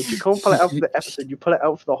episode, you can't pull it out for the episode. You pull it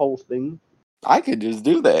out for the whole thing. I could just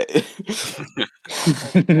do that.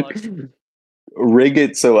 Plug. Rig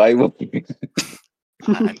it so I will.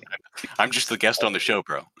 I'm just the guest on the show,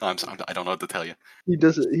 bro. I don't know what to tell you. He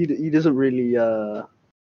doesn't. He doesn't really, have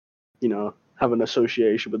an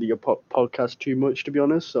association with your podcast too much, to be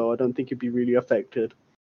honest. So I don't think he'd be really affected.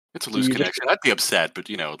 It's a loose You just- connection. I'd be upset, but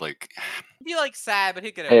like He'd be like sad, but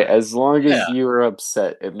he'd get it. Hey, right. as long as Yeah. you're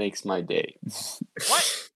upset, it makes my day.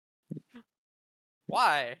 What?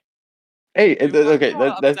 Why? Hey, You wanna- okay, you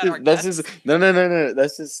wanna that's upset our just no.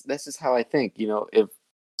 That's just how I think. You know, if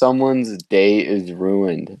someone's day is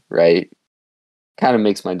ruined, right, kind of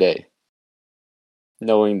makes my day.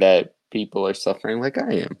 Knowing that people are suffering like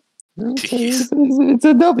I am, it's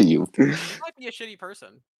a W. You might be a shitty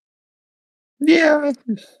person. Yeah,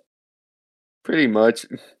 pretty much.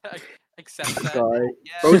 Accept that. Guy.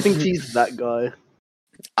 Yeah. Bro thinks he's that guy.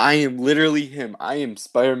 I am literally him. I am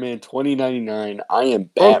Spider-Man 2099. I am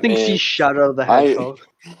Bro Batman. thinks he's Shadow the I- Hedgehog.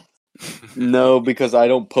 No, because I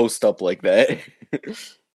don't post up like that.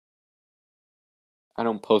 I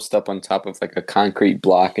don't post up on top of like a concrete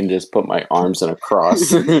block and just put my arms in a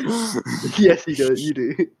cross. Yes, he does. You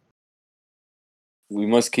do. We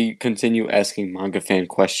must continue asking manga fan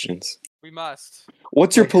questions. We must.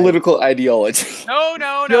 What's your Okay. political ideology? No,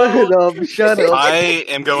 no, Shut no. up! Shut up! I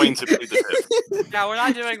am going to plead the fifth. No, we're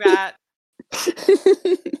not doing that.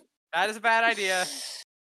 That is a bad idea.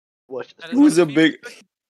 Watch That this. is one Who's of a the big?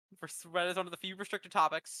 that is one of the few restricted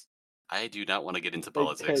topics. I do not want to get into Hey,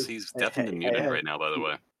 politics. hey, He's hey, definitely hey, muted hey. right now, by the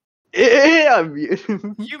way. Yeah, I'm mute.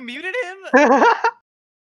 You muted him?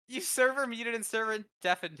 You server muted and server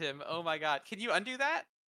deafened him. Oh my god. Can you undo that?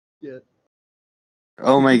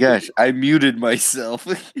 Oh my gosh! I muted myself.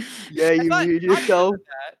 Yeah, I you thought mute Josh yourself. did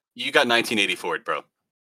that. You got 1984, bro.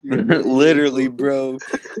 Literally, bro.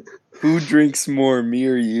 Who drinks more, me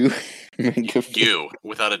or you? Manga fan. You,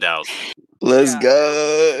 without a doubt. Let's Yeah.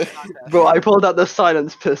 go. Bro, I pulled out the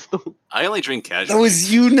silence pistol. I only drink That casually.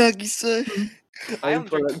 was you, Nagisa. I I don't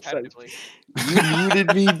drink pulled out the silence. competitively. You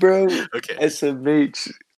muted me, bro. Okay.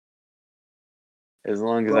 SMH. As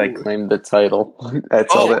long as I Bro. claim the title,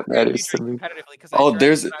 that's all Oh. that matters to me. Competitively, 'cause Oh, I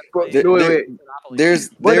there's- Bro, There- no, wait, there- wait. There's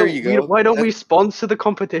there you go. Why don't we That's sponsor the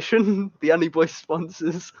competition? The Annie Boy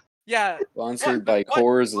sponsors. Yeah, sponsored What? by What?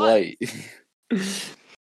 Coors What? Light.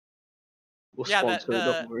 We'll yeah. sponsor it,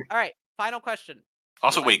 don't worry. All right. Final question.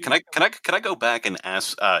 Also, Why wait, do can I go back and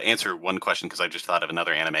answer one question because I just thought of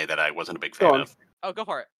another anime that I wasn't a big fan Go on. of. Oh, go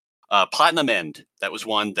for it. Platinum End. That was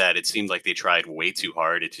one that it seemed like they tried way too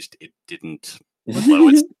hard. It didn't flow.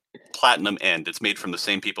 It's Platinum End. It's made from the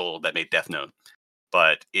same people that made Death Note,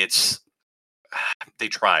 but they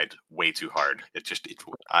tried way too hard.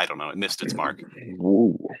 I don't know. It missed its mark.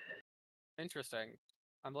 Ooh. Interesting.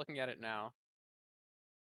 I'm looking at it now.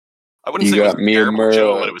 I wouldn't You say it was got a terrible Miyamura.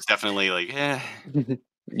 show, but it was definitely like,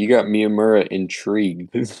 You got Miyamura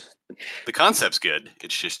intrigued. the concept's good. It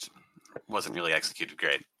just wasn't really executed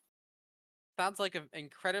great. Sounds like an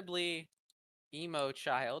incredibly emo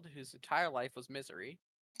child whose entire life was misery.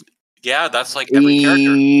 Yeah, that's like every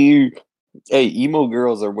character. Hey, emo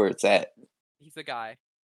girls are where it's at. He's a guy.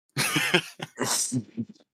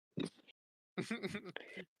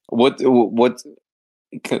 What?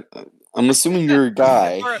 I'm assuming you're a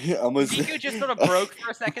guy. Miku just sort of broke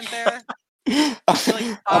for a second there.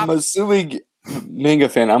 I'm stop. assuming, Manga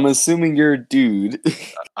fan. I'm assuming you're a dude.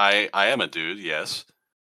 I am a dude, yes.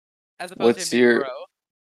 As opposed What's to him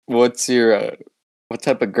being your what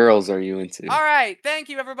type of girls are you into? bro. All right. Thank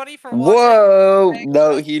you, everybody, for watching. Whoa! Thank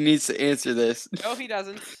No, you. he needs to answer this. No, he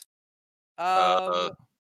doesn't.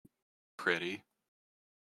 Pretty.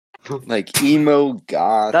 Like emo,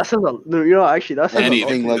 goth. That sounds actually that sounds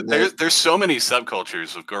Anything a lot. like that. There's so many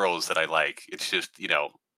subcultures of girls that I like. It's just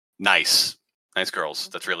nice girls.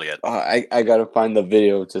 That's really it. I gotta find the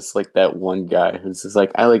video of just like that one guy who's just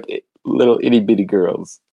like, I like little itty bitty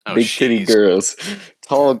girls, Oh, big titty jeez. girls,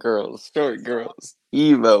 tall girls, short girls,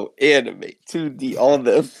 emo, anime, 2D, all of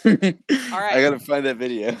them. Alright. I gotta find that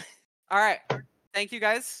video. All right. Thank you,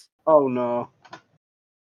 guys. Oh no.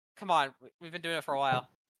 Come on. We've been doing it for a while.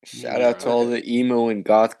 Shout out to all the emo and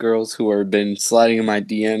goth girls who have been sliding in my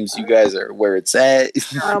DMs. You guys are where it's at.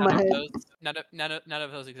 I'm None of ahead. those, none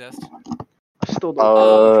of those exist. I still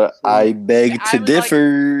don't. I beg I to would like-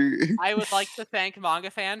 differ. I would like to thank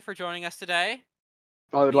Manga.fan for joining us today.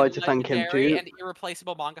 I would The like to thank him legendary too. And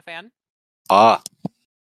irreplaceable Manga.fan. Ah.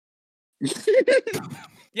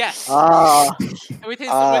 Yes. Ah, With his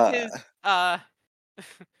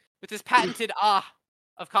with his patented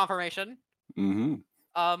of confirmation.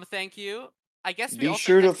 Mm-hmm. Thank you. I guess we Be also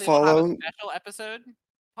sure to technically will have a follow- special episode.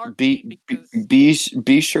 Part Be B, because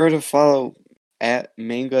be sure to follow at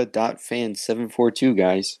Manga.fan742,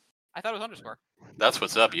 guys. I thought it was underscore. That's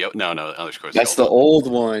what's up. No, underscore. That's the old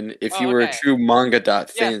one. If you were a okay. true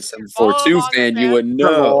Manga.fan742 follow fan, you Manga.fan. would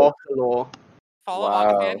know. hello. Follow Wow.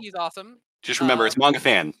 Manga.fan. He's awesome. Just remember, it's Manga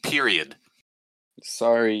Fan. Period.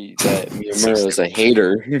 Sorry that Miyamura is a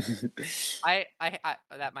hater. I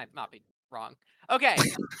that might not be wrong. Okay.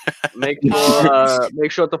 Make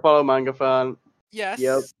sure to follow Manga Fan. Yes.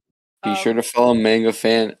 Yep. Be sure to follow Manga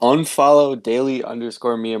Fan. Unfollow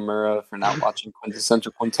daily_Miyamura for not watching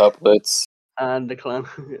quintessential quintuplets And the clan.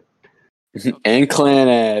 and clan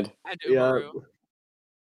ad. And Yeah. Umaru.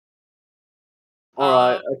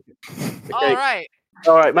 Alright.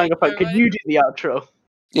 Alright, Manga Fan, can you do the outro?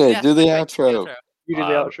 Yeah, Yes, do the wait, outro. You do the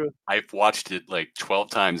outro. I've watched it like 12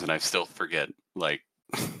 times and I still forget. Like,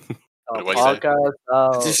 Oh, what do I say? podcast.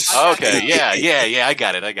 Oh. Okay, yeah, I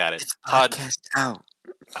got it. Pod. Podcast out.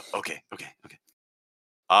 Okay.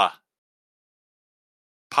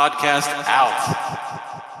 Podcast out.